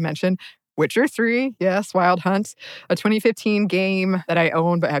thought I'd mention. Witcher 3, yes, Wild Hunt, a 2015 game that I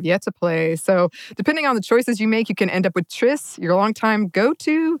own but have yet to play. So depending on the choices you make, you can end up with Triss, your longtime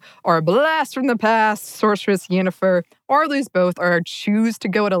go-to, or a blast from the past, Sorceress Yennefer, or lose both, or choose to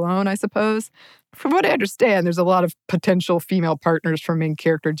go it alone, I suppose. From what I understand, there's a lot of potential female partners for main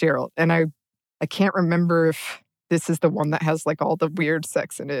character Geralt, and I can't remember if this is the one that has like all the weird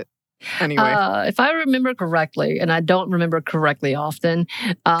sex in it. Anyway. If I remember correctly, and I don't remember correctly often,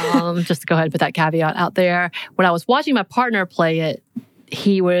 just to go ahead and put that caveat out there, when I was watching my partner play it,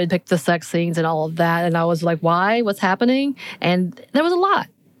 he would pick the sex scenes and all of that. And I was like, why? What's happening? And there was a lot.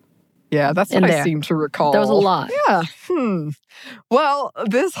 Yeah, that's what I seem to recall. There was a lot. Yeah. Well,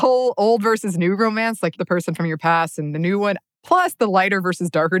 this whole old versus new romance, like the person from your past and the new one, plus the lighter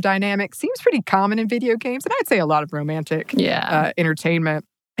versus darker dynamic, seems pretty common in video games, and I'd say a lot of romantic entertainment.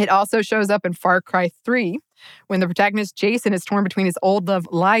 It also shows up in Far Cry 3, when the protagonist Jason is torn between his old love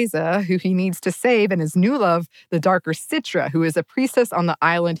Liza, who he needs to save, and his new love, the darker Citra, who is a priestess on the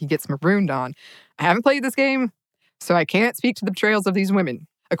island he gets marooned on. I haven't played this game, so I can't speak to the betrayals of these women.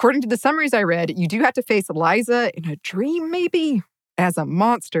 According to the summaries I read, you do have to face Liza in a dream, maybe, as a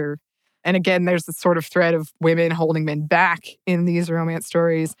monster. And again, there's this sort of thread of women holding men back in these romance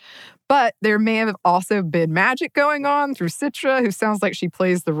stories. But there may have also been magic going on through Citra, who sounds like she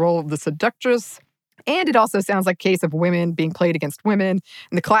plays the role of the seductress. And it also sounds like a case of women being played against women.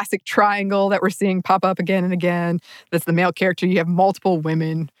 And the classic triangle that we're seeing pop up again and again. That's the male character. You have multiple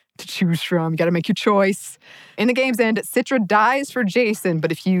women to choose from. You got to make your choice. In the game's end, Citra dies for Jason.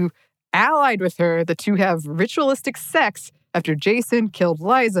 But if you allied with her, the two have ritualistic sex after Jason killed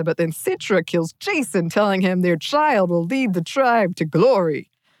Liza. But then Citra kills Jason, telling him their child will lead the tribe to glory.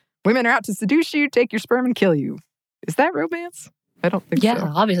 Women are out to seduce you, take your sperm, and kill you. Is that romance? I don't think so.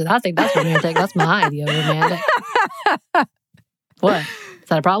 Yeah, obviously. I think that's romantic. That's my idea of romantic. What? Is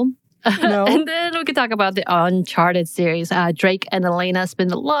that a problem? No. And then we could talk about the Uncharted series. Drake and Elena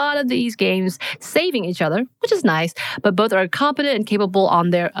spend a lot of these games saving each other, which is nice, but both are competent and capable on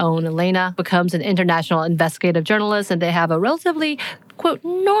their own. Elena becomes an international investigative journalist, and they have a relatively, quote,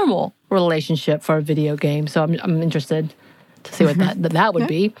 normal relationship for a video game. So I'm interested to see what that would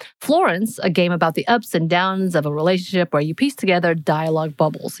be. Florence, a game about the ups and downs of a relationship where you piece together dialogue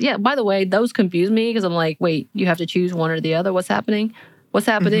bubbles. Yeah, by the way, those confuse me because I'm like, wait, you have to choose one or the other. What's happening? What's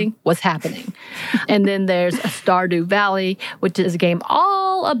happening? What's happening? And then there's Stardew Valley, which is a game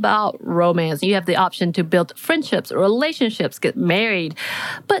all about romance. You have the option to build friendships, relationships, get married,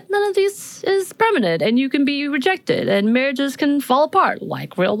 but none of these is permanent, and you can be rejected, and marriages can fall apart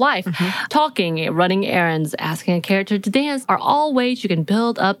like real life. Talking, running errands, asking a character to dance are all ways you can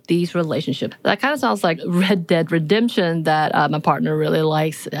build up these relationships. That kind of sounds like Red Dead Redemption that my partner really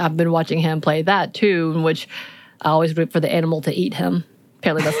likes. I've been watching him play that too, in which I always root for the animal to eat him.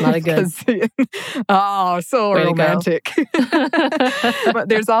 Apparently that's not a good... Oh, so romantic. But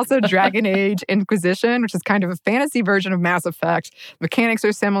there's also Dragon Age Inquisition, which is kind of a fantasy version of Mass Effect. Mechanics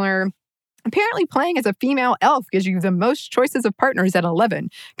are similar. Apparently, playing as a female elf gives you the most choices of partners at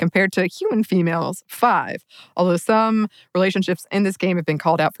 11, compared to human females, 5. Although some relationships in this game have been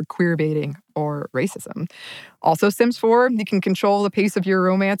called out for queerbaiting or racism. Also, Sims 4, you can control the pace of your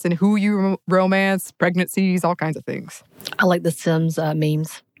romance and who you romance, pregnancies, all kinds of things. I like the Sims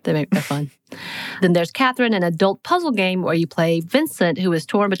memes. They're fun. Then there's Catherine, an adult puzzle game where you play Vincent, who is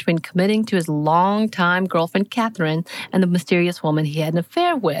torn between committing to his longtime girlfriend, Catherine, and the mysterious woman he had an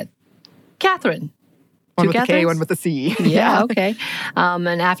affair with. Catherine. One with a K, one with a C. Yeah, okay.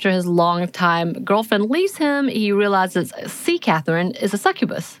 And after his longtime girlfriend leaves him, he realizes C. Catherine is a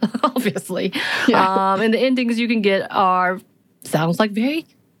succubus, obviously. Yeah. And the endings you can get sounds like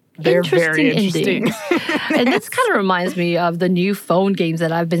They're very interesting. And this kind of reminds me of the new phone games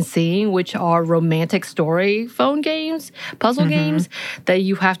that I've been seeing, which are romantic story phone games, puzzle games, that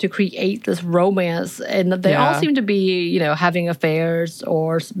you have to create this romance. And they all seem to be, having affairs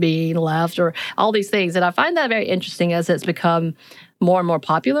or being left or all these things. And I find that very interesting as it's become more and more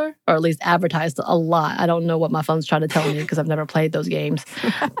popular, or at least advertised a lot. I don't know what my phone's trying to tell me because I've never played those games,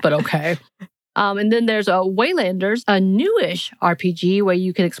 but okay. And then there's Waylanders, a newish RPG where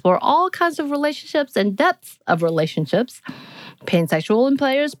you can explore all kinds of relationships and depths of relationships. Pansexual and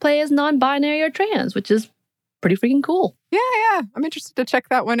players play as non-binary or trans, which is pretty freaking cool. Yeah. I'm interested to check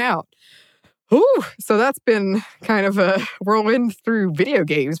that one out. Ooh, so that's been kind of a whirlwind through video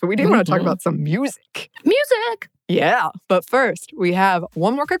games, but we do want to talk about some music. Music! Yeah, but first, we have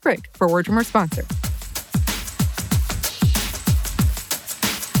one more quick break for a word from our sponsor.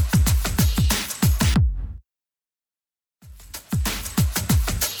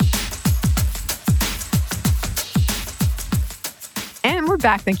 And we're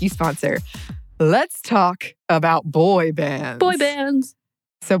back. Thank you, sponsor. Let's talk about boy bands. Boy bands.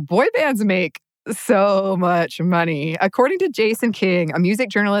 So boy bands make so much money. According to Jason King, a music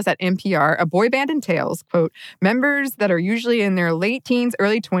journalist at NPR, a boy band entails, quote, members that are usually in their late teens,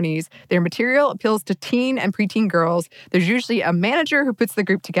 early 20s. Their material appeals to teen and preteen girls. There's usually a manager who puts the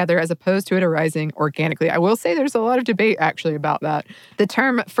group together as opposed to it arising organically. I will say there's a lot of debate actually about that. The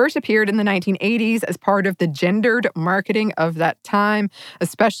term first appeared in the 1980s as part of the gendered marketing of that time,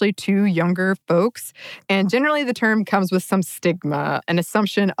 especially to younger folks. And generally the term comes with some stigma, an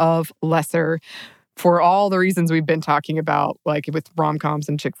assumption of lesser, for all the reasons we've been talking about, like with rom-coms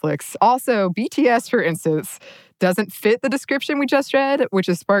and chick flicks. Also, BTS, for instance, doesn't fit the description we just read, which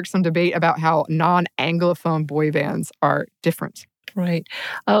has sparked some debate about how non-Anglophone boy bands are different. Right.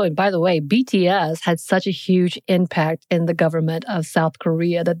 Oh, and by the way, BTS had such a huge impact in the government of South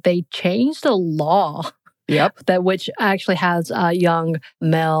Korea that they changed a law. Yep. Which actually has young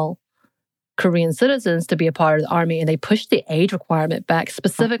male Korean citizens to be a part of the army, and they pushed the age requirement back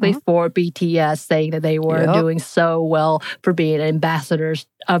specifically for BTS, saying that they were doing so well for being ambassadors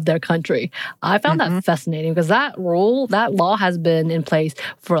of their country. I found that fascinating because that law has been in place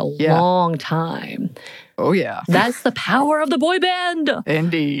for a long time. Oh, yeah. That's the power of the boy band.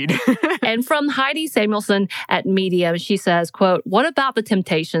 Indeed. And from Heidi Samuelson at Medium, she says, quote, "What about the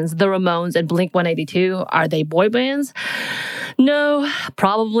Temptations, the Ramones, and Blink-182? Are they boy bands? No,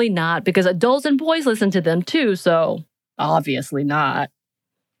 probably not, because adults and boys listen to them too, so obviously not."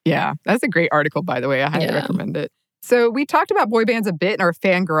 Yeah, that's a great article, by the way. I highly recommend it. So we talked about boy bands a bit in our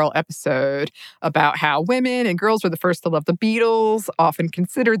Fangirl episode about how women and girls were the first to love the Beatles, often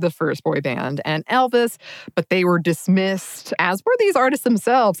considered the first boy band, and Elvis, but they were dismissed, as were these artists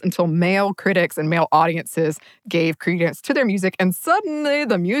themselves, until male critics and male audiences gave credence to their music. And suddenly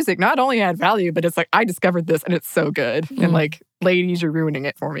the music not only had value, but it's like, I discovered this and it's so good. And like, ladies, you're ruining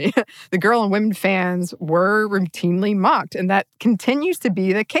it for me. The girl and women fans were routinely mocked, and that continues to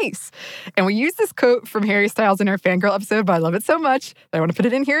be the case. And we use this quote from Harry Styles in our Fangirl episode, but I love it so much that I want to put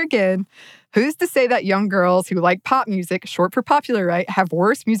it in here again. "Who's to say that young girls who like pop music, short for popular, right, have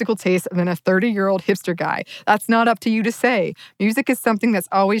worse musical taste than a 30-year-old hipster guy? That's not up to you to say. Music is something that's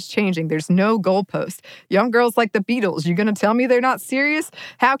always changing. There's no goalpost. Young girls like the Beatles. You gonna tell me they're not serious?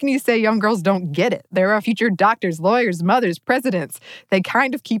 How can you say young girls don't get it? There are future doctors, lawyers, mothers, presidents. They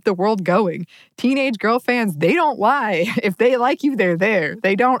kind of keep the world going. Teenage girl fans, they don't lie. If they like you, they're there.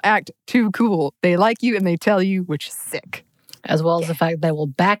 They don't act too cool. They like you and they tell you, which is sick." As well as the fact they will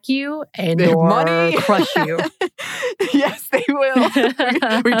back you and or money. Crush you. Yes, they will.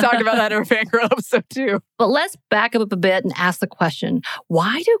 we talked about that in our Fangirl episode too. But let's back up a bit and ask the question,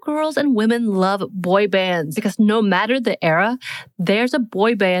 why do girls and women love boy bands? Because no matter the era, there's a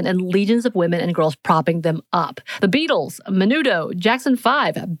boy band and legions of women and girls propping them up. The Beatles, Menudo, Jackson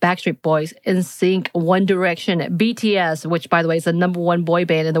 5, Backstreet Boys, NSYNC, One Direction, BTS, which by the way is the #1 boy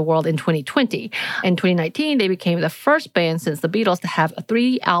band in the world in 2020. In 2019, they became the first band since the Beatles to have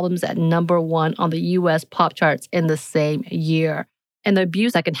 3 albums at #1 on the US pop charts in the same year. And the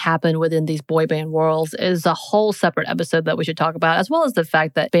abuse that can happen within these boy band worlds is a whole separate episode that we should talk about, as well as the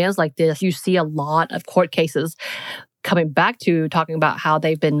fact that bands like this, you see a lot of court cases coming back to talking about how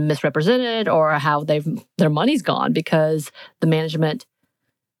they've been misrepresented or how their money's gone because the management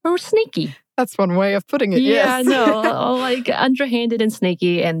were sneaky. That's one way of putting it, Yeah, yes. no, like underhanded and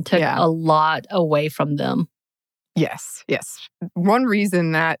sneaky and took a lot away from them. Yes. One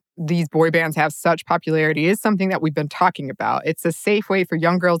reason that these boy bands have such popularity is something that we've been talking about. It's a safe way for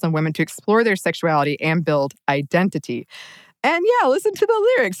young girls and women to explore their sexuality and build identity. And yeah, listen to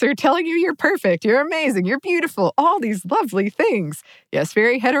the lyrics. They're telling you you're perfect, you're amazing, you're beautiful, all these lovely things. Yes,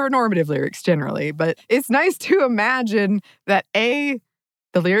 very heteronormative lyrics generally, but it's nice to imagine that A,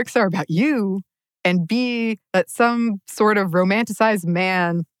 the lyrics are about you, and B, that some sort of romanticized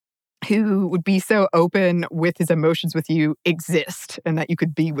man who would be so open with his emotions with you exist and that you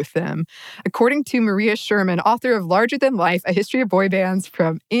could be with them. According to Maria Sherman, author of Larger Than Life, A History of Boy Bands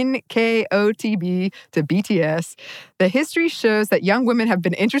from NKOTB to BTS, the history shows that young women have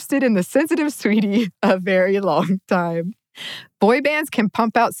been interested in the sensitive sweetie a very long time. Boy bands can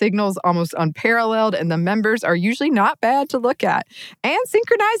pump out signals almost unparalleled, and the members are usually not bad to look at. And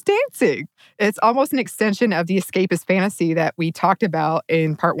synchronized dancing. It's almost an extension of the escapist fantasy that we talked about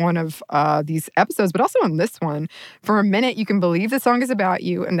in part 1 of these episodes, but also in this one. For a minute, you can believe the song is about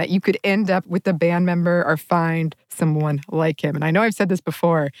you and that you could end up with the band member or find someone like him. And I know I've said this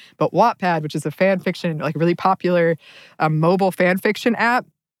before, but Wattpad, which is a fan fiction, like really popular mobile fan fiction app,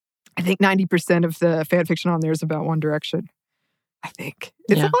 I think 90% of the fan fiction on there is about One Direction. I think.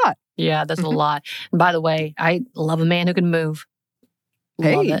 It's a lot. Yeah, that's a lot. And by the way, I love a man who can move.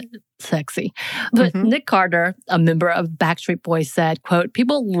 Love it. Sexy. But Nick Carter, a member of Backstreet Boys, said, quote,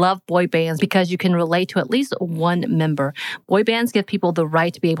 "People love boy bands because you can relate to at least one member. Boy bands give people the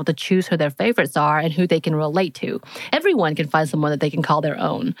right to be able to choose who their favorites are and who they can relate to. Everyone can find someone that they can call their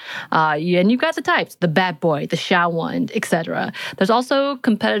own. And you've got the types, the bad boy, the shy one, etc. There's also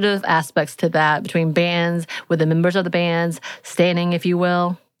competitive aspects to that between bands, with the members of the bands, standing, if you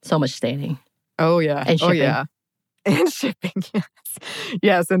will. So much standing. Oh, yeah. And shipping. Oh, yeah. And shipping, yes.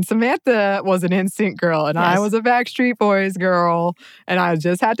 Yes, and Samantha was an NSYNC girl, and I was a Backstreet Boys girl. And I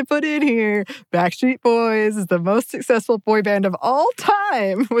just had to put in here, Backstreet Boys is the most successful boy band of all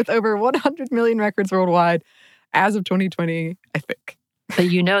time, with over 100 million records worldwide as of 2020, I think.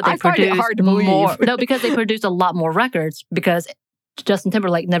 But you know they produced hard to more. No, because they produced a lot more records because Justin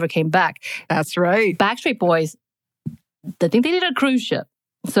Timberlake never came back. That's right. Backstreet Boys, I think they did a cruise ship.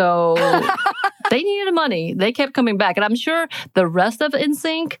 So They needed money. They kept coming back. And I'm sure the rest of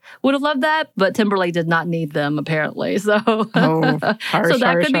NSYNC would have loved that, but Timberlake did not need them, apparently. So,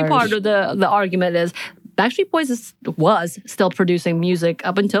 Could be part of the argument is Backstreet Boys was still producing music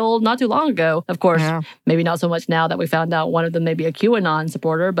up until not too long ago. Of course, maybe not so much now that we found out one of them may be a QAnon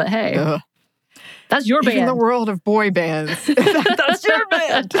supporter, but hey. That's your band. In the world of boy bands, that's your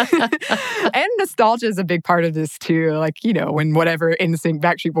band. And nostalgia is a big part of this too. Like, you know, when whatever NSYNC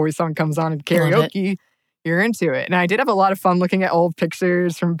Backstreet Boys song comes on in karaoke, you're into it. And I did have a lot of fun looking at old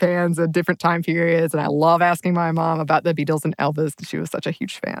pictures from bands of different time periods. And I love asking my mom about the Beatles and Elvis because she was such a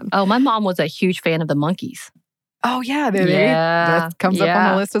huge fan. Oh, my mom was a huge fan of the Monkees. Oh, yeah. That comes up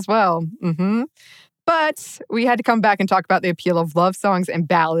on the list as well. Mm-hmm. But we had to come back and talk about the appeal of love songs and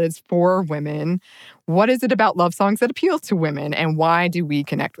ballads for women. What is it about love songs that appeal to women, and why do we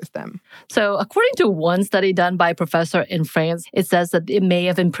connect with them? So, according to one study done by a professor in France, it says that it may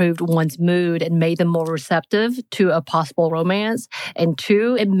have improved one's mood and made them more receptive to a possible romance. And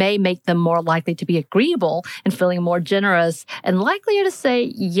 2, it may make them more likely to be agreeable and feeling more generous and likelier to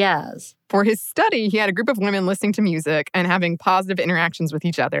say yes. For his study, he had a group of women listening to music and having positive interactions with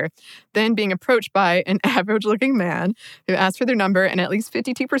each other, then being approached by an average-looking man who asked for their number, and at least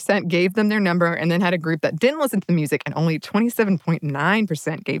 52% gave them their number, and then had a group that didn't listen to the music, and only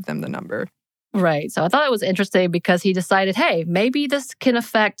 27.9% gave them the number. Right. So I thought it was interesting because he decided, hey, maybe this can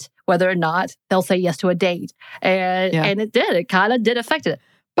affect whether or not they'll say yes to a date. And it did. It kind of did affect it.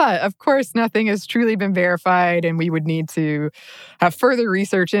 But, of course, nothing has truly been verified, and we would need to have further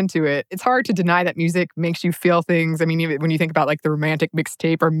research into it. It's hard to deny that music makes you feel things. I mean, even when you think about, like, the romantic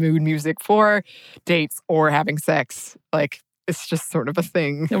mixtape or mood music for dates or having sex, like, it's just sort of a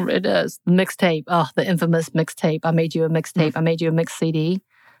thing. It is. Mixtape. Oh, the infamous mixtape. I made you a mixtape. I made you a mix CD.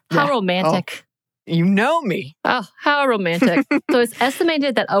 How romantic. Oh. You know me. Oh, how romantic. So it's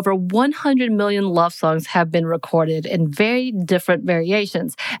estimated that over 100 million love songs have been recorded in very different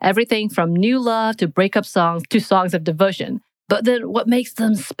variations. Everything from new love to breakup songs to songs of devotion. But then what makes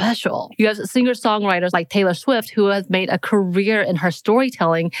them special? You have singer-songwriters like Taylor Swift, who has made a career in her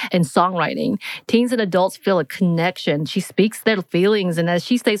storytelling and songwriting. Teens and adults feel a connection. She speaks their feelings, and as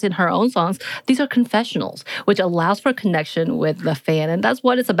she states in her own songs, these are confessionals, which allows for a connection with the fan. And that's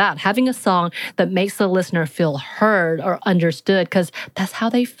what it's about, having a song that makes the listener feel heard or understood, because that's how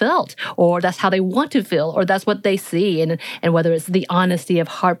they felt, or that's how they want to feel, or that's what they see. And whether it's the honesty of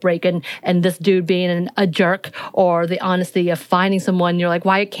heartbreak and this dude being a jerk, or the honesty of finding someone, you're like,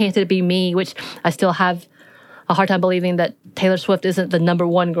 why can't it be me? Which I still have a hard time believing that Taylor Swift isn't the number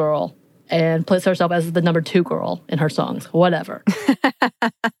 1 girl and puts herself as the number 2 girl in her songs. Whatever.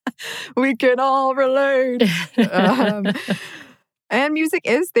 We can all relate. And music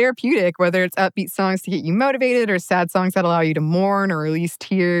is therapeutic, whether it's upbeat songs to get you motivated or sad songs that allow you to mourn or release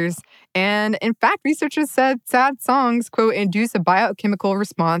tears. And in fact, researchers said sad songs, quote, induce a biochemical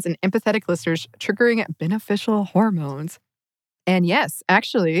response in empathetic listeners, triggering beneficial hormones. And yes,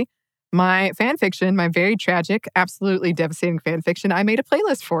 actually, my fan fiction, my very tragic, absolutely devastating fan fiction, I made a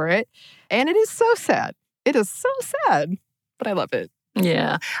playlist for it. And it is so sad. It is so sad, but I love it.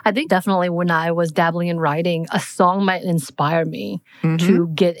 Yeah, I think definitely when I was dabbling in writing, a song might inspire me to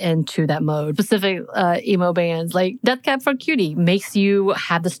get into that mode. Specific emo bands like Death Cab for Cutie makes you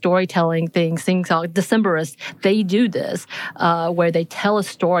have the storytelling thing, sing song. Decemberists, they do this where they tell a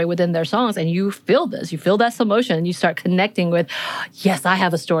story within their songs and you feel this. You feel that emotion and you start connecting with, yes, I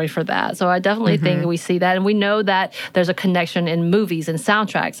have a story for that. So I definitely think we see that. And we know that there's a connection in movies and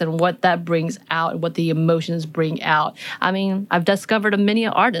soundtracks and what that brings out and what the emotions bring out. I mean, I've discovered many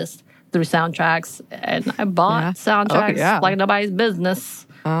artists through soundtracks, and I bought soundtracks like nobody's business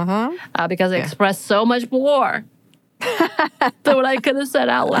because they express so much more than what I could have said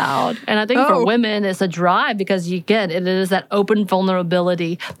out loud. And I think for women, it's a drive because, again, it is that open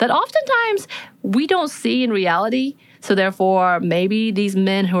vulnerability that oftentimes we don't see in reality. So therefore, maybe these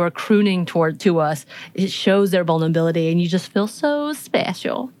men who are crooning to us, it shows their vulnerability, and you just feel so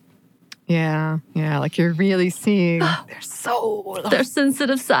special. Yeah, like you're really seeing their soul. Their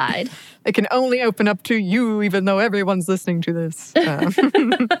sensitive side. It can only open up to you, even though everyone's listening to this.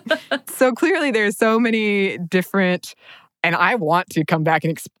 So clearly there's so many different, and I want to come back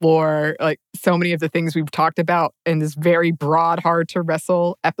and explore like so many of the things we've talked about in this very broad, hard to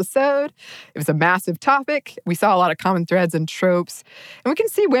wrestle episode. It was a massive topic. We saw a lot of common threads and tropes. And we can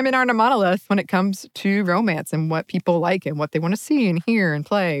see women aren't a monolith when it comes to romance and what people like and what they want to see and hear and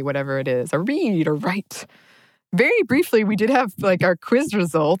play, whatever it is, or read or write. Very briefly, we did have like our quiz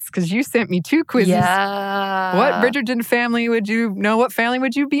results because you sent me 2 quizzes. Yeah. What Bridgerton family would you know? What family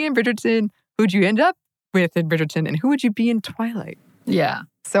would you be in Bridgerton? Who'd you end up with in Bridgerton? And who would you be in Twilight? Yeah.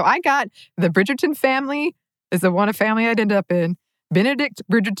 So I got the Bridgerton family is the one a family I'd end up in. Benedict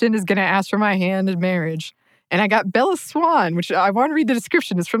Bridgerton is going to ask for my hand in marriage. And I got Bella Swan, which I want to read the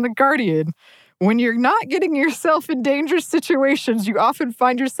description. It's from The Guardian. When you're not getting yourself in dangerous situations, you often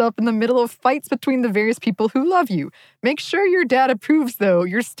find yourself in the middle of fights between the various people who love you. Make sure your dad approves, though.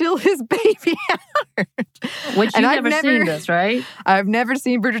 You're still his baby at heart. Which you've never seen this, right? I've never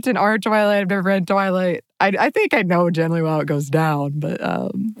seen Bridgerton or Twilight. I've never read Twilight. I think I know generally how it goes down, but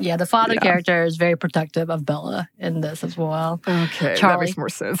yeah, the father character is very protective of Bella in this as well. Okay, Charlie. That makes more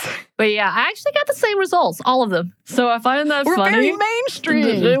sense. But yeah, I actually got the same results, all of them. So I find that We're funny. very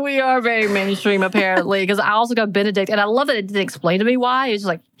mainstream. We are very mainstream, apparently, because I also got Benedict, and I love that it didn't explain to me why. It's just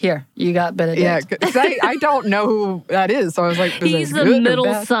like, here, you got Benedict. Yeah, because I don't know who that is, so I was like, he's the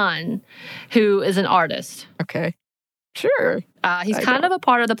middle son who is an artist. Okay. Sure. He's kind of a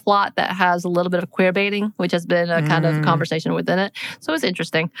part of the plot that has a little bit of queer baiting, which has been a kind of conversation within it. So it's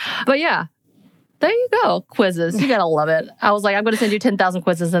interesting. But yeah, there you go. Quizzes. You gotta love it. I was like, I'm going to send you 10,000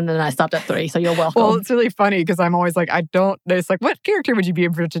 quizzes, and then I stopped at 3. So you're welcome. Well, it's really funny because I'm always like, it's like, what character would you be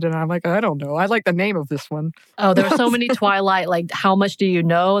in Bridgerton? And I'm like, I don't know. I like the name of this one. Oh, there were so many Twilight, like, how much do you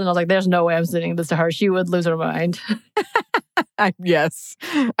know? And I was like, there's no way I'm sending this to her. She would lose her mind. Yes,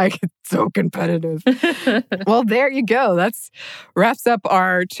 I get so competitive. Well, there you go. That's wraps up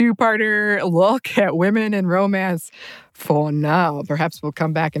our 2-parter look at women in romance for now. Perhaps we'll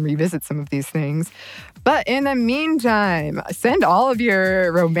come back and revisit some of these things. But in the meantime, send all of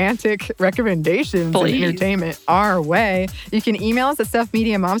your romantic recommendations and entertainment our way. You can email us at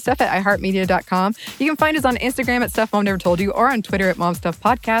stuffmediamomstuff@iheartmedia.com. You can find us on Instagram at Stuff Mom Never Told You or on Twitter at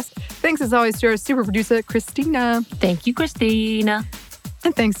MomStuffPodcast. Thanks as always to our super producer, Christina. Thank you, Christina.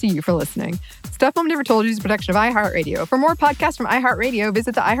 And thanks to you for listening. Stuff Mom Never Told You is a production of iHeartRadio. For more podcasts from iHeartRadio,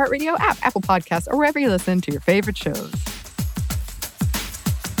 visit the iHeartRadio app, Apple Podcasts, or wherever you listen to your favorite shows.